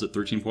staples at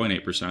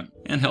 13.8%,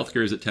 and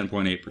healthcare is at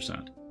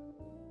 10.8%.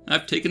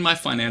 I've taken my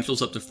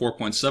financials up to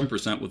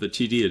 4.7% with a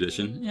TD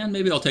addition, and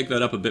maybe I'll take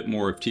that up a bit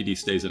more if TD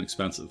stays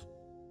inexpensive.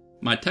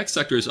 My tech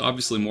sector is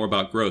obviously more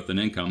about growth than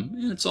income,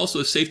 and it's also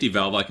a safety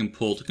valve I can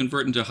pull to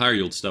convert into higher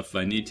yield stuff if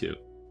I need to.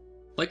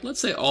 Like let's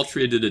say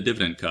Altria did a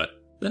dividend cut.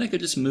 Then I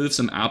could just move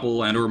some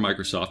Apple and or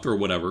Microsoft or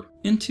whatever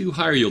into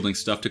higher yielding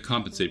stuff to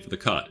compensate for the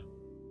cut.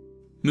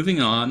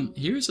 Moving on,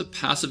 here's a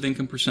passive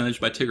income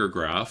percentage by ticker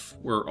graph,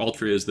 where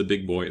Altria is the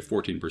big boy at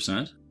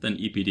 14%, then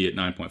EPD at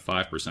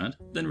 9.5%,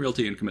 then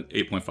realty income at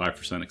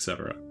 8.5%,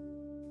 etc.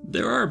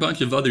 There are a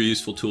bunch of other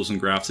useful tools and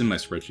graphs in my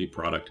spreadsheet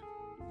product.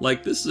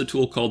 Like this is a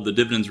tool called the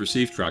Dividends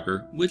Received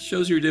Tracker, which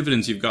shows your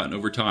dividends you've gotten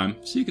over time,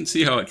 so you can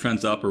see how it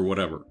trends up or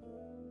whatever.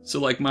 So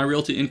like my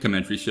realty income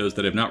entry shows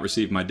that I've not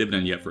received my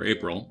dividend yet for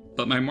April,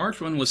 but my March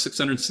one was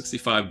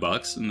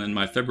 $665, and then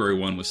my February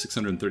one was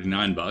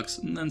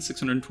 $639, and then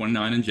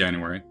 $629 in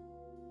January.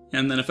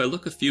 And then if I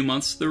look a few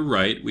months to the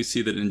right, we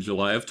see that in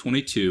July of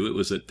 22 it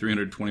was at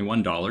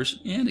 $321,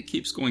 and it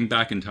keeps going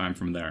back in time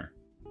from there.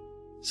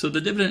 So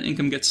the dividend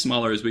income gets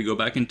smaller as we go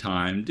back in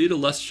time due to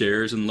less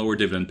shares and lower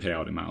dividend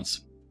payout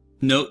amounts.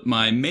 Note,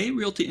 my May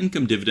realty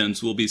income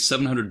dividends will be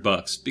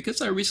 $700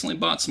 because I recently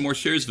bought some more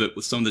shares of it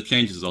with some of the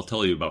changes I'll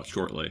tell you about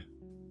shortly.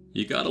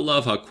 You gotta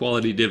love how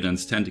quality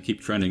dividends tend to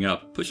keep trending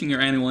up, pushing your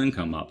annual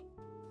income up.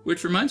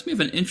 Which reminds me of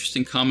an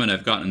interesting comment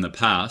I've gotten in the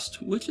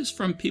past, which is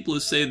from people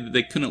who say that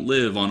they couldn't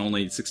live on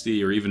only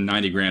 60 or even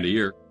 90 grand a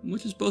year,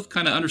 which is both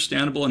kinda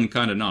understandable and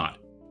kinda not.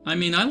 I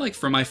mean, I like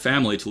for my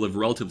family to live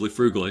relatively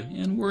frugally,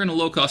 and we're in a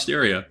low-cost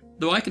area.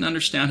 Though I can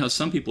understand how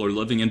some people are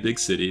living in big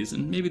cities,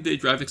 and maybe they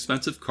drive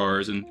expensive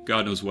cars and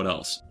God knows what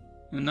else.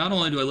 And not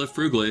only do I live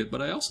frugally,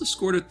 but I also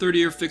scored a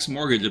 30-year fixed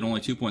mortgage at only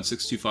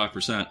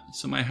 2.625%,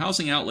 so my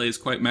housing outlay is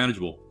quite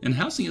manageable, and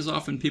housing is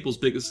often people's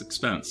biggest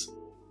expense.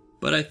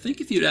 But I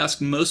think if you'd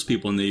ask most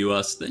people in the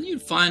US, then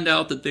you'd find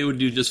out that they would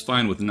do just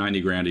fine with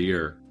 90 grand a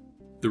year.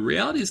 The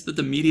reality is that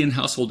the median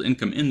household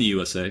income in the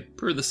USA,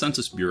 per the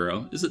Census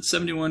Bureau, is at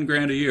 71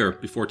 grand a year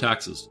before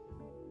taxes.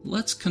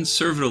 Let's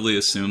conservatively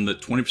assume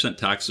that 20%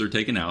 taxes are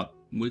taken out,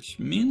 which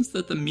means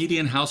that the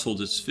median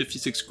household is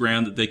 56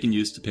 grand that they can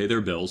use to pay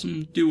their bills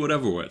and do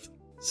whatever with.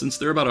 Since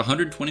there are about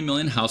 120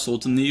 million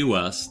households in the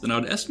US, then I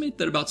would estimate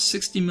that about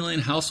 60 million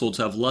households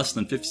have less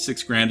than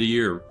 56 grand a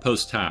year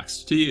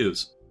post-tax to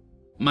use.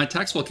 My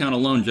taxable account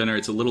alone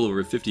generates a little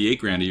over 58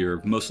 grand a year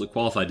of mostly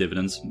qualified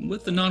dividends,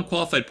 with the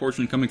non-qualified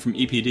portion coming from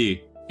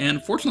EPD.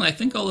 And fortunately, I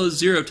think I'll owe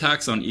zero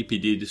tax on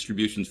EPD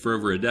distributions for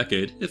over a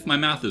decade, if my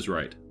math is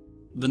right.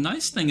 The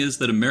nice thing is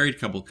that a married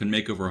couple can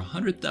make over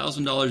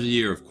 $100,000 a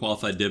year of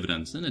qualified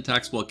dividends in a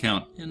taxable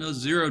account and owe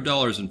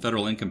 $0 in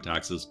federal income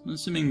taxes,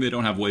 assuming they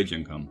don't have wage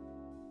income.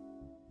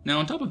 Now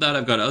on top of that,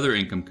 I've got other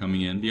income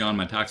coming in beyond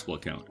my taxable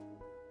account.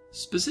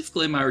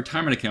 Specifically, my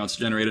retirement accounts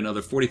generate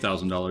another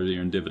 $40,000 a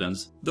year in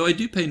dividends, though I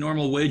do pay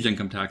normal wage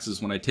income taxes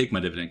when I take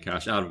my dividend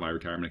cash out of my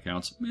retirement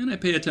accounts, and I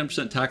pay a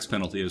 10% tax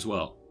penalty as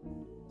well.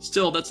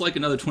 Still, that's like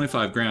another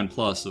 25 grand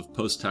plus of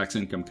post-tax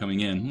income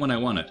coming in when I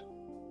want it.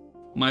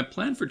 My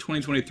plan for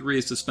 2023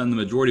 is to spend the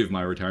majority of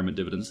my retirement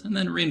dividends and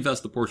then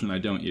reinvest the portion I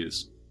don't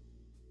use.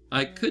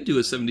 I could do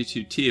a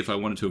 72T if I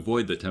wanted to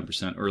avoid the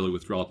 10% early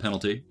withdrawal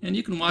penalty, and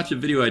you can watch a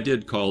video I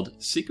did called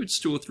Secrets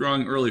to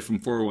Withdrawing Early from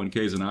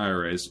 401ks and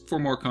IRAs for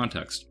more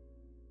context.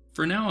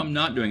 For now, I'm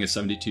not doing a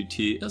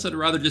 72T as I'd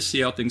rather just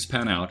see how things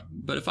pan out,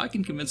 but if I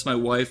can convince my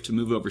wife to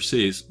move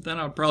overseas, then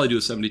I'll probably do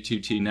a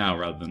 72T now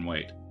rather than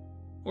wait.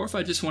 Or if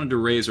I just wanted to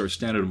raise our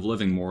standard of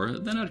living more,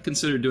 then I'd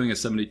consider doing a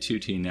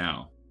 72T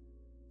now.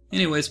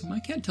 Anyways, I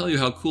can't tell you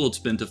how cool it's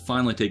been to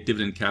finally take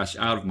dividend cash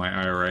out of my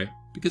IRA,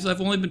 because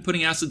I've only been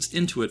putting assets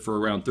into it for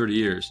around 30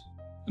 years.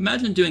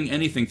 Imagine doing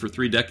anything for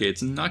 3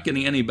 decades and not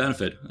getting any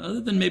benefit, other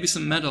than maybe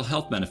some mental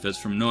health benefits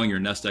from knowing your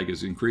nest egg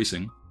is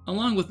increasing,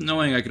 along with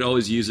knowing I could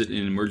always use it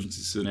in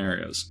emergency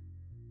scenarios.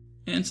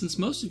 And since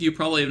most of you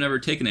probably have never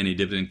taken any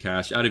dividend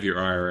cash out of your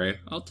IRA,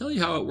 I'll tell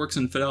you how it works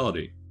in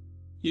Fidelity.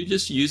 You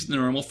just use the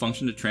normal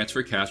function to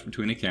transfer cash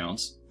between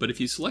accounts, but if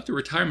you select a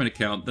retirement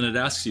account, then it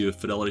asks you if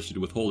Fidelity should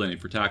withhold any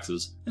for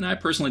taxes, and I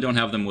personally don't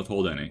have them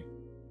withhold any.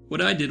 What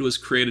I did was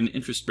create an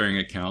interest-bearing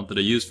account that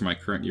I use for my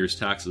current year's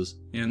taxes,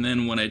 and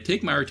then when I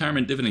take my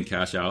retirement dividend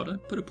cash out, I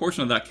put a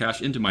portion of that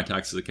cash into my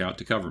taxes account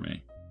to cover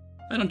me.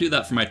 I don't do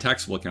that for my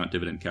taxable account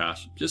dividend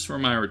cash, just for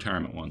my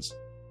retirement ones.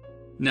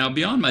 Now,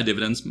 beyond my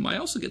dividends, I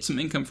also get some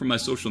income from my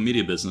social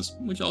media business,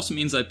 which also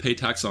means I pay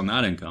tax on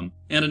that income.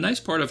 And a nice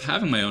part of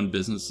having my own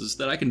business is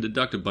that I can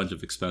deduct a bunch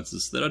of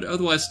expenses that I'd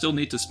otherwise still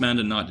need to spend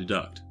and not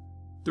deduct.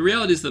 The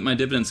reality is that my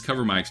dividends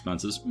cover my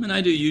expenses, and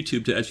I do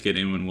YouTube to educate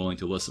anyone willing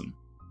to listen.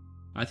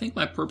 I think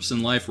my purpose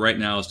in life right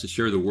now is to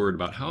share the word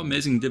about how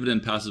amazing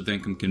dividend passive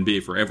income can be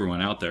for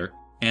everyone out there,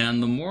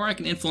 and the more I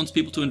can influence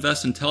people to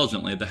invest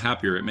intelligently, the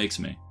happier it makes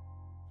me.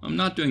 I'm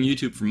not doing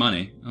YouTube for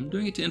money, I'm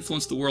doing it to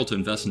influence the world to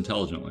invest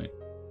intelligently.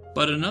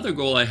 But another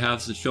goal I have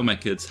is to show my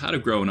kids how to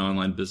grow an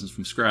online business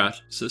from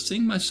scratch, so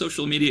seeing my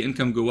social media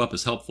income go up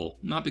is helpful,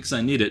 not because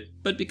I need it,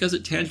 but because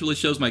it tangibly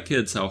shows my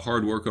kids how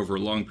hard work over a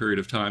long period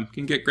of time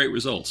can get great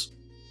results.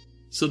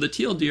 So the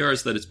TLDR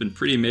is that it's been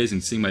pretty amazing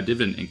seeing my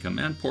dividend income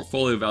and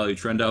portfolio value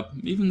trend up,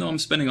 even though I'm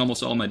spending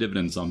almost all my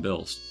dividends on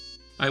bills.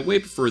 I way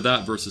prefer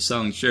that versus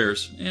selling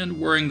shares and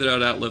worrying that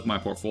I'd outlive my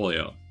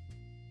portfolio.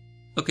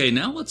 Okay,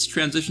 now let's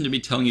transition to me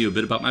telling you a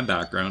bit about my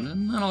background,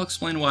 and then I'll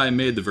explain why I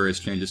made the various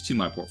changes to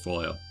my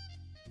portfolio.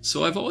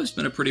 So I've always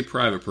been a pretty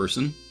private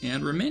person,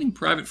 and remaining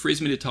private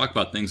frees me to talk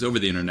about things over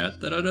the internet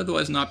that I'd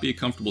otherwise not be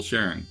comfortable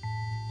sharing.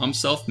 I'm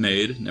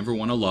self-made, never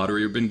won a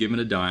lottery or been given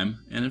a dime,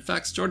 and in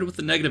fact started with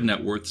a negative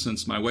net worth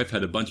since my wife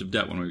had a bunch of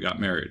debt when we got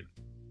married.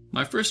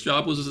 My first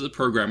job was as a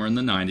programmer in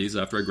the 90s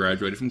after I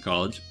graduated from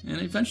college,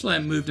 and eventually I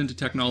moved into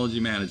technology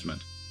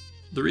management.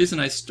 The reason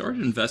I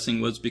started investing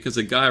was because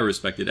a guy I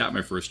respected at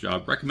my first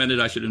job recommended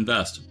I should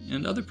invest,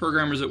 and other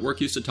programmers at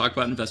work used to talk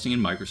about investing in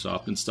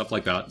Microsoft and stuff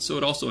like that, so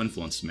it also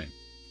influenced me.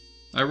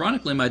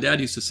 Ironically, my dad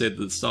used to say that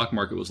the stock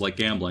market was like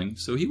gambling,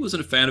 so he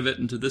wasn't a fan of it,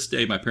 and to this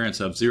day my parents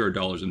have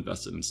 $0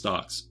 invested in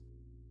stocks.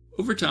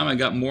 Over time I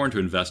got more into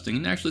investing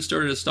and actually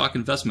started a stock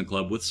investment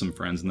club with some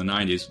friends in the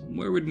 90s,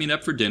 where we'd meet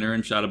up for dinner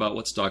and chat about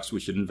what stocks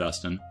we should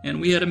invest in, and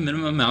we had a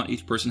minimum amount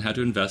each person had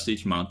to invest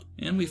each month,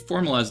 and we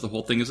formalized the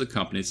whole thing as a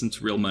company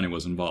since real money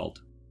was involved.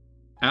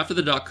 After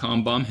the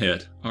dot-com bomb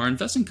hit, our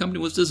investing company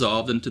was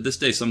dissolved, and to this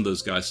day some of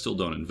those guys still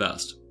don't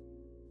invest.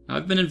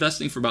 I've been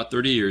investing for about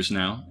 30 years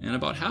now, and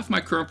about half my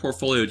current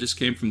portfolio just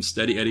came from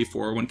steady Eddy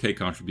 401k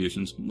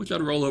contributions, which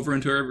I'd roll over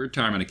into a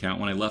retirement account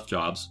when I left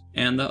jobs,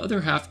 and the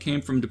other half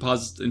came from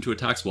deposits into a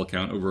taxable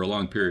account over a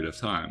long period of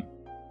time.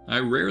 I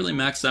rarely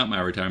maxed out my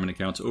retirement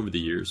accounts over the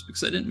years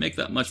because I didn't make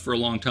that much for a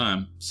long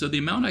time, so the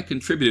amount I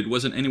contributed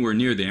wasn't anywhere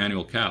near the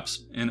annual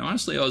caps, and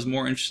honestly I was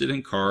more interested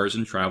in cars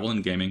and travel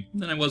and gaming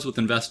than I was with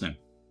investing.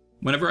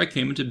 Whenever I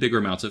came into bigger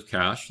amounts of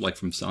cash, like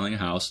from selling a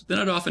house, then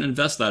I'd often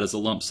invest that as a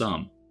lump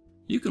sum.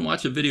 You can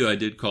watch a video I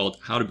did called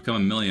How to Become a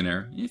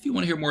Millionaire if you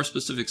want to hear more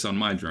specifics on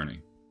my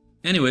journey.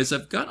 Anyways,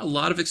 I've got a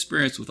lot of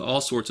experience with all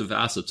sorts of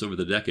assets over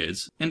the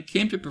decades, and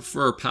came to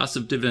prefer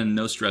passive dividend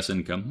no-stress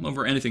income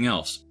over anything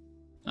else.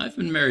 I've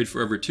been married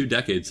for over 2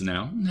 decades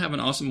now, and have an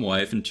awesome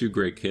wife and 2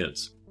 great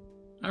kids.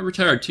 I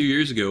retired 2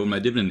 years ago when my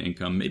dividend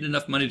income made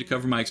enough money to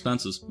cover my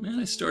expenses, and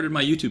I started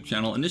my YouTube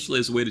channel initially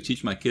as a way to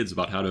teach my kids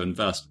about how to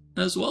invest,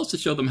 as well as to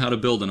show them how to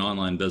build an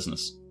online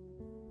business.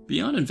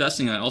 Beyond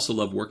investing, I also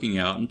love working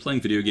out and playing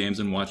video games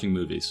and watching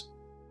movies.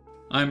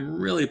 I'm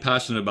really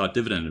passionate about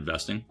dividend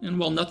investing, and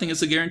while nothing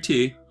is a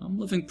guarantee, I'm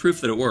living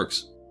proof that it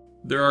works.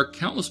 There are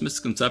countless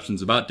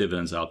misconceptions about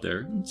dividends out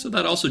there, and so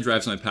that also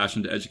drives my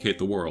passion to educate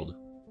the world.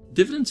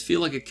 Dividends feel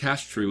like a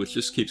cash tree which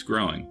just keeps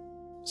growing.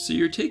 So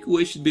your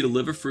takeaway should be to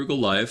live a frugal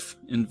life,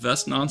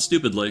 invest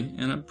non-stupidly,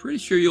 and I'm pretty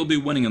sure you'll be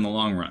winning in the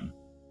long run.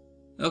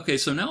 Okay,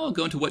 so now I'll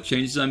go into what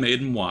changes I made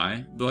and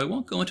why, though I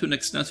won't go into an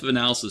extensive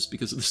analysis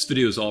because this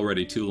video is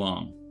already too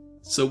long.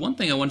 So one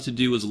thing I wanted to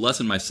do was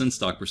lessen my sin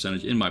stock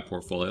percentage in my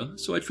portfolio,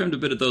 so I trimmed a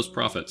bit of those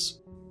profits.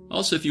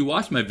 Also, if you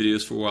watch my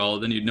videos for a while,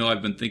 then you'd know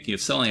I've been thinking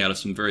of selling out of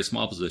some very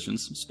small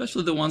positions,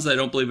 especially the ones that I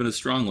don't believe in as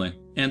strongly,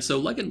 and so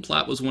Leggett &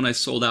 Platt was one I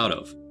sold out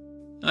of.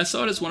 I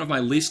saw it as one of my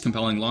least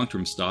compelling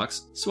long-term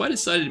stocks, so I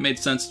decided it made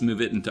sense to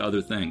move it into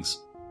other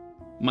things.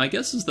 My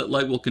guess is that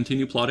Legg will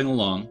continue plodding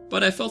along,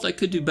 but I felt I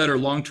could do better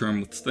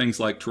long-term with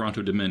things like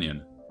Toronto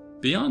Dominion.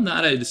 Beyond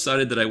that, I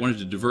decided that I wanted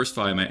to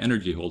diversify my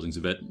energy holdings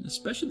a bit,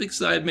 especially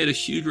because I had made a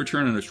huge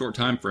return in a short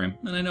time frame,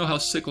 and I know how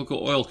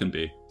cyclical oil can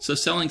be. So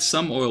selling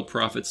some oil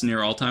profits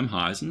near all-time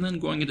highs and then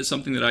going into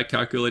something that I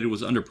calculated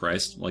was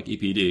underpriced, like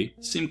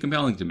EPD, seemed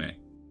compelling to me.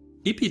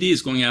 EPD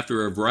is going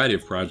after a variety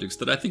of projects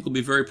that I think will be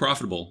very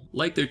profitable,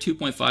 like their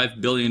 $2.5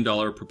 billion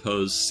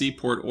proposed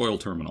seaport oil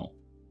terminal.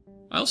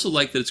 I also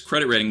like that its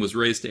credit rating was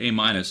raised to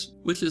A-,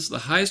 which is the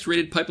highest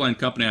rated pipeline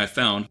company I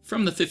found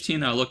from the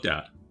 15 I looked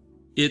at.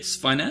 Its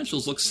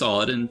financials look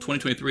solid, and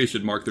 2023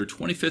 should mark their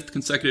 25th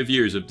consecutive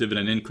years of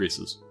dividend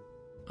increases.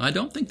 I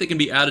don't think they can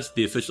be added to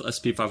the official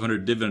S&P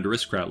 500 Dividend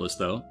Aristocrat list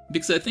though,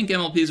 because I think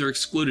MLPs are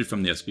excluded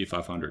from the S&P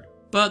 500,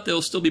 but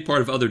they'll still be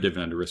part of other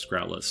Dividend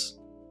Aristocrat lists.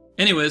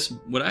 Anyways,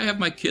 would I have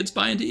my kids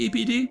buy into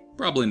EPD?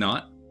 Probably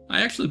not.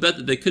 I actually bet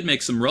that they could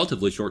make some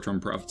relatively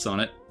short-term profits on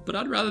it, but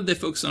I'd rather they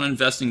focus on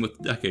investing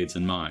with decades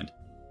in mind.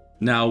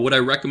 Now, would I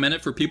recommend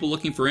it for people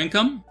looking for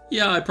income?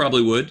 Yeah, I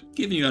probably would,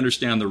 given you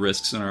understand the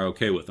risks and are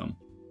okay with them.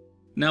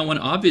 Now, one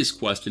obvious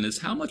question is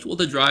how much will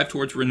the drive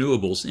towards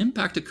renewables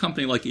impact a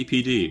company like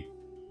EPD?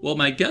 Well,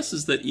 my guess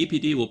is that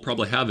EPD will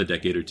probably have a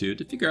decade or two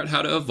to figure out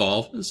how to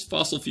evolve as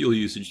fossil fuel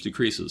usage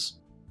decreases.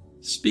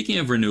 Speaking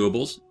of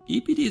renewables,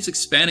 EPD is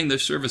expanding their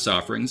service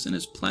offerings and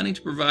is planning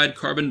to provide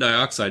carbon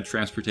dioxide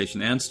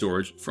transportation and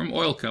storage from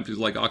oil companies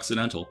like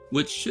Occidental,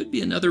 which should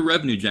be another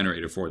revenue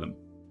generator for them.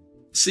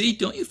 See,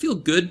 don't you feel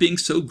good being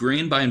so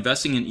green by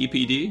investing in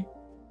EPD?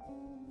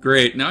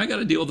 Great, now I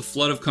gotta deal with a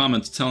flood of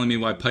comments telling me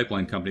why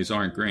pipeline companies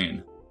aren't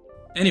green.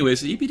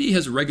 Anyways, EPD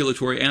has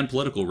regulatory and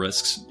political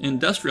risks,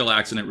 industrial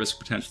accident risk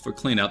potential for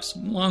cleanups,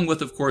 along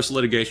with, of course,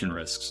 litigation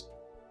risks.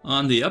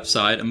 On the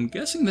upside, I'm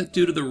guessing that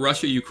due to the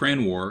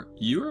Russia-Ukraine war,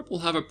 Europe will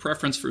have a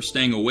preference for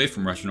staying away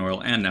from Russian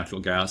oil and natural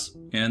gas,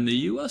 and the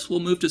US will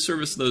move to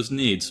service those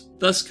needs,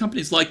 thus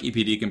companies like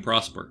EPD can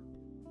prosper.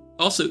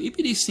 Also,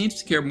 EPD seems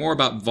to care more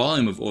about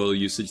volume of oil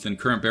usage than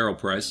current barrel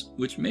price,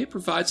 which may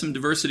provide some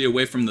diversity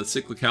away from the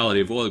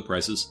cyclicality of oil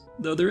prices,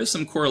 though there is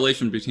some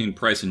correlation between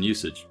price and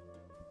usage.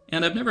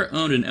 And I've never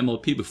owned an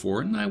MLP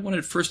before, and I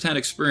wanted first-hand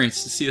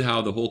experience to see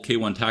how the whole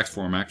K1 tax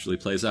form actually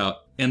plays out.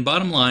 And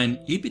bottom line,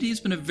 EPD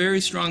has been a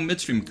very strong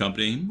midstream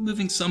company,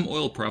 moving some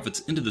oil profits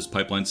into this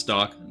pipeline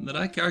stock that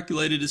I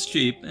calculated is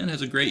cheap and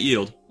has a great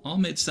yield. All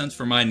made sense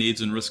for my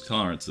needs and risk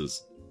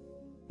tolerances.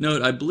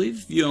 Note, I believe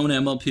if you own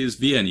MLPs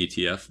via an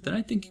ETF, then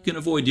I think you can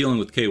avoid dealing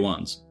with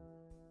K1s.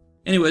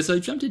 Anyways, I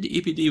jumped into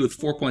EPD with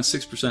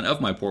 4.6%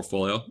 of my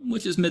portfolio,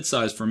 which is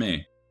mid-sized for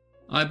me.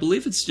 I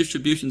believe its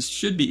distributions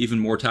should be even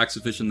more tax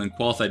efficient than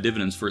qualified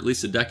dividends for at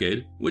least a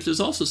decade, which is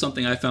also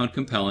something I found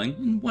compelling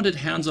and wanted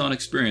hands-on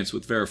experience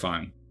with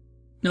verifying.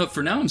 Note,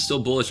 for now I'm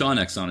still bullish on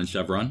Exxon and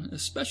Chevron,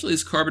 especially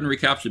as carbon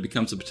recapture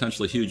becomes a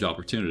potentially huge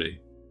opportunity.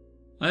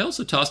 I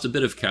also tossed a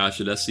bit of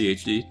cash at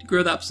SCHD to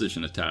grow that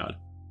position a tad.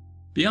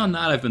 Beyond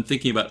that, I've been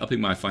thinking about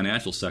upping my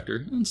financial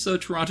sector, and so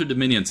Toronto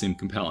Dominion seemed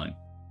compelling.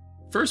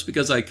 First,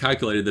 because I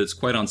calculated that it's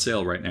quite on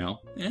sale right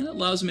now, and it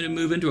allows me to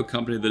move into a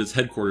company that is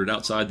headquartered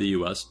outside the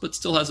US but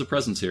still has a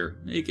presence here,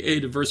 aka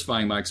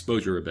diversifying my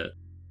exposure a bit.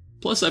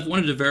 Plus, I've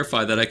wanted to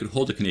verify that I could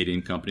hold a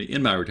Canadian company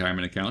in my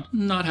retirement account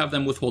and not have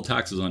them withhold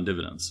taxes on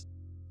dividends.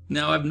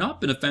 Now, I've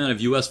not been a fan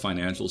of US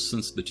financials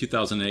since the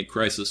 2008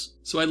 crisis,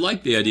 so I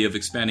like the idea of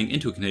expanding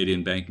into a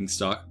Canadian banking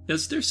stock,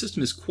 as their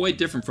system is quite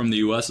different from the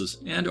US's,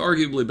 and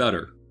arguably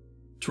better.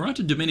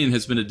 Toronto Dominion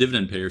has been a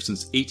dividend payer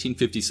since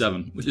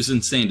 1857, which is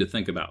insane to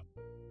think about.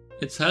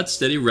 It's had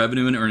steady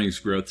revenue and earnings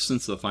growth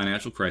since the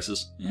financial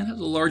crisis, and has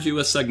a large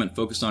US segment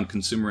focused on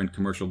consumer and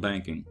commercial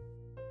banking.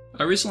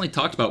 I recently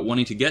talked about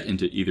wanting to get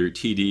into either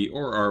TD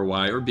or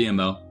RY or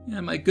BMO,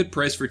 and my good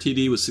price for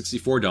TD was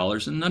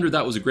 $64, and under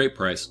that was a great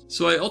price,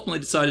 so I ultimately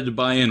decided to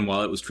buy in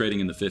while it was trading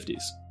in the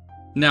 50s.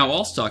 Now,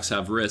 all stocks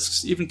have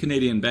risks, even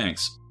Canadian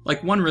banks.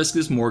 Like, one risk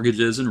is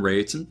mortgages and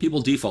rates and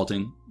people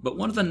defaulting, but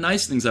one of the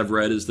nice things I've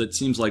read is that it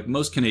seems like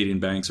most Canadian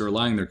banks are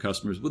allowing their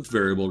customers with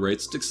variable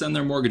rates to extend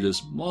their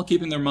mortgages while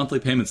keeping their monthly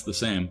payments the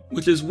same,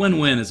 which is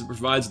win-win as it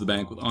provides the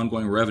bank with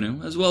ongoing revenue,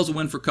 as well as a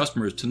win for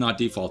customers to not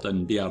default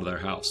and be out of their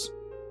house.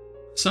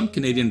 Some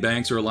Canadian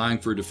banks are allowing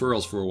for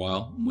deferrals for a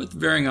while, with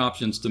varying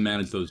options to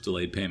manage those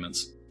delayed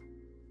payments.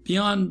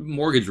 Beyond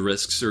mortgage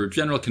risks or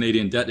general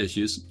Canadian debt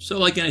issues, so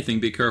like anything,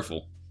 be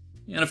careful.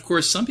 And of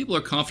course, some people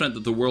are confident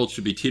that the world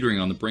should be teetering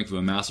on the brink of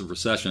a massive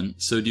recession,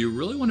 so do you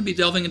really want to be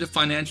delving into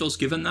financials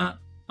given that?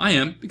 I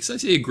am, because I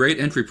see a great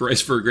entry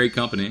price for a great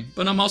company,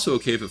 but I'm also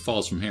okay if it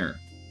falls from here.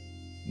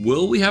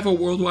 Will we have a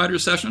worldwide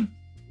recession?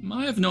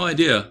 I have no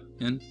idea,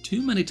 and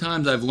too many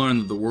times I've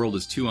learned that the world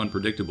is too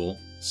unpredictable,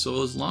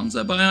 so as long as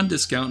I buy on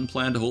discount and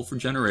plan to hold for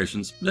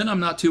generations, then I'm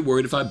not too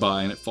worried if I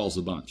buy and it falls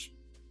a bunch.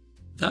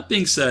 That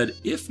being said,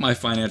 if my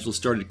financials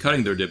started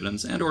cutting their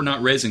dividends and or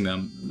not raising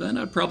them, then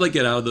I'd probably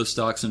get out of those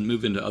stocks and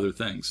move into other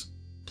things.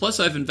 Plus,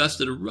 I've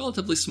invested a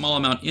relatively small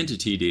amount into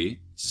TD,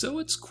 so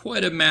it's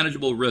quite a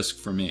manageable risk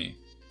for me.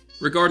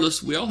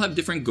 Regardless, we all have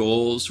different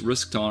goals,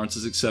 risk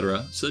tolerances,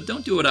 etc., so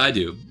don't do what I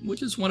do,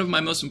 which is one of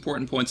my most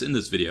important points in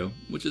this video,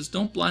 which is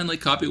don't blindly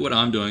copy what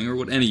I'm doing or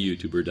what any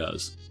YouTuber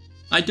does.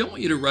 I don't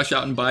want you to rush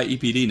out and buy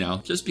EPD now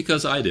just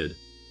because I did.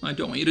 I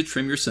don't want you to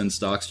trim your sin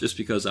stocks just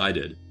because I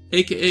did.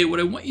 AKA, what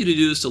I want you to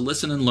do is to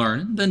listen and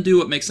learn, then do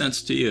what makes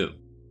sense to you.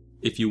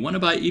 If you want to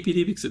buy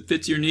EPD because it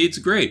fits your needs,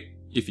 great.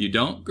 If you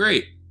don't,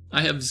 great.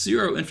 I have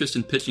zero interest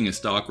in pitching a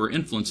stock or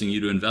influencing you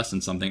to invest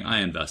in something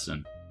I invest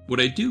in. What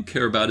I do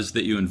care about is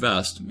that you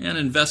invest, and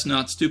invest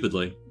not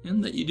stupidly,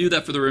 and that you do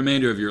that for the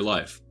remainder of your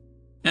life.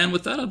 And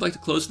with that, I'd like to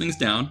close things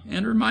down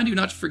and remind you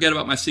not to forget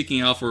about my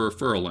Seeking Alpha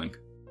referral link.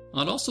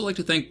 I'd also like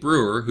to thank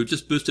Brewer, who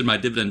just boosted my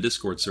Dividend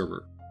Discord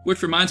server.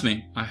 Which reminds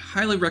me, I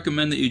highly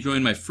recommend that you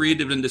join my free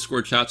Dividend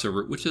Discord chat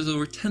server, which has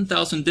over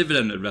 10,000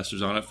 Dividend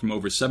investors on it from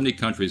over 70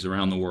 countries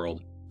around the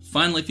world.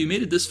 Finally, if you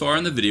made it this far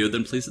in the video,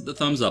 then please hit the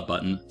thumbs up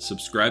button,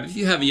 subscribe if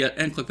you haven't yet,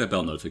 and click that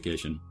bell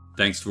notification.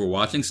 Thanks for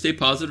watching, stay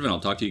positive, and I'll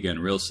talk to you again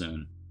real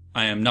soon.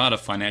 I am not a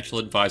financial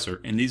advisor,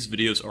 and these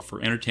videos are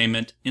for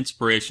entertainment,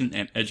 inspiration,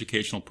 and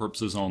educational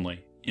purposes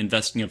only.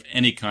 Investing of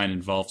any kind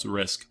involves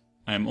risk.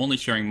 I am only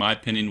sharing my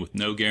opinion with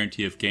no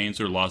guarantee of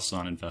gains or losses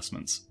on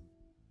investments.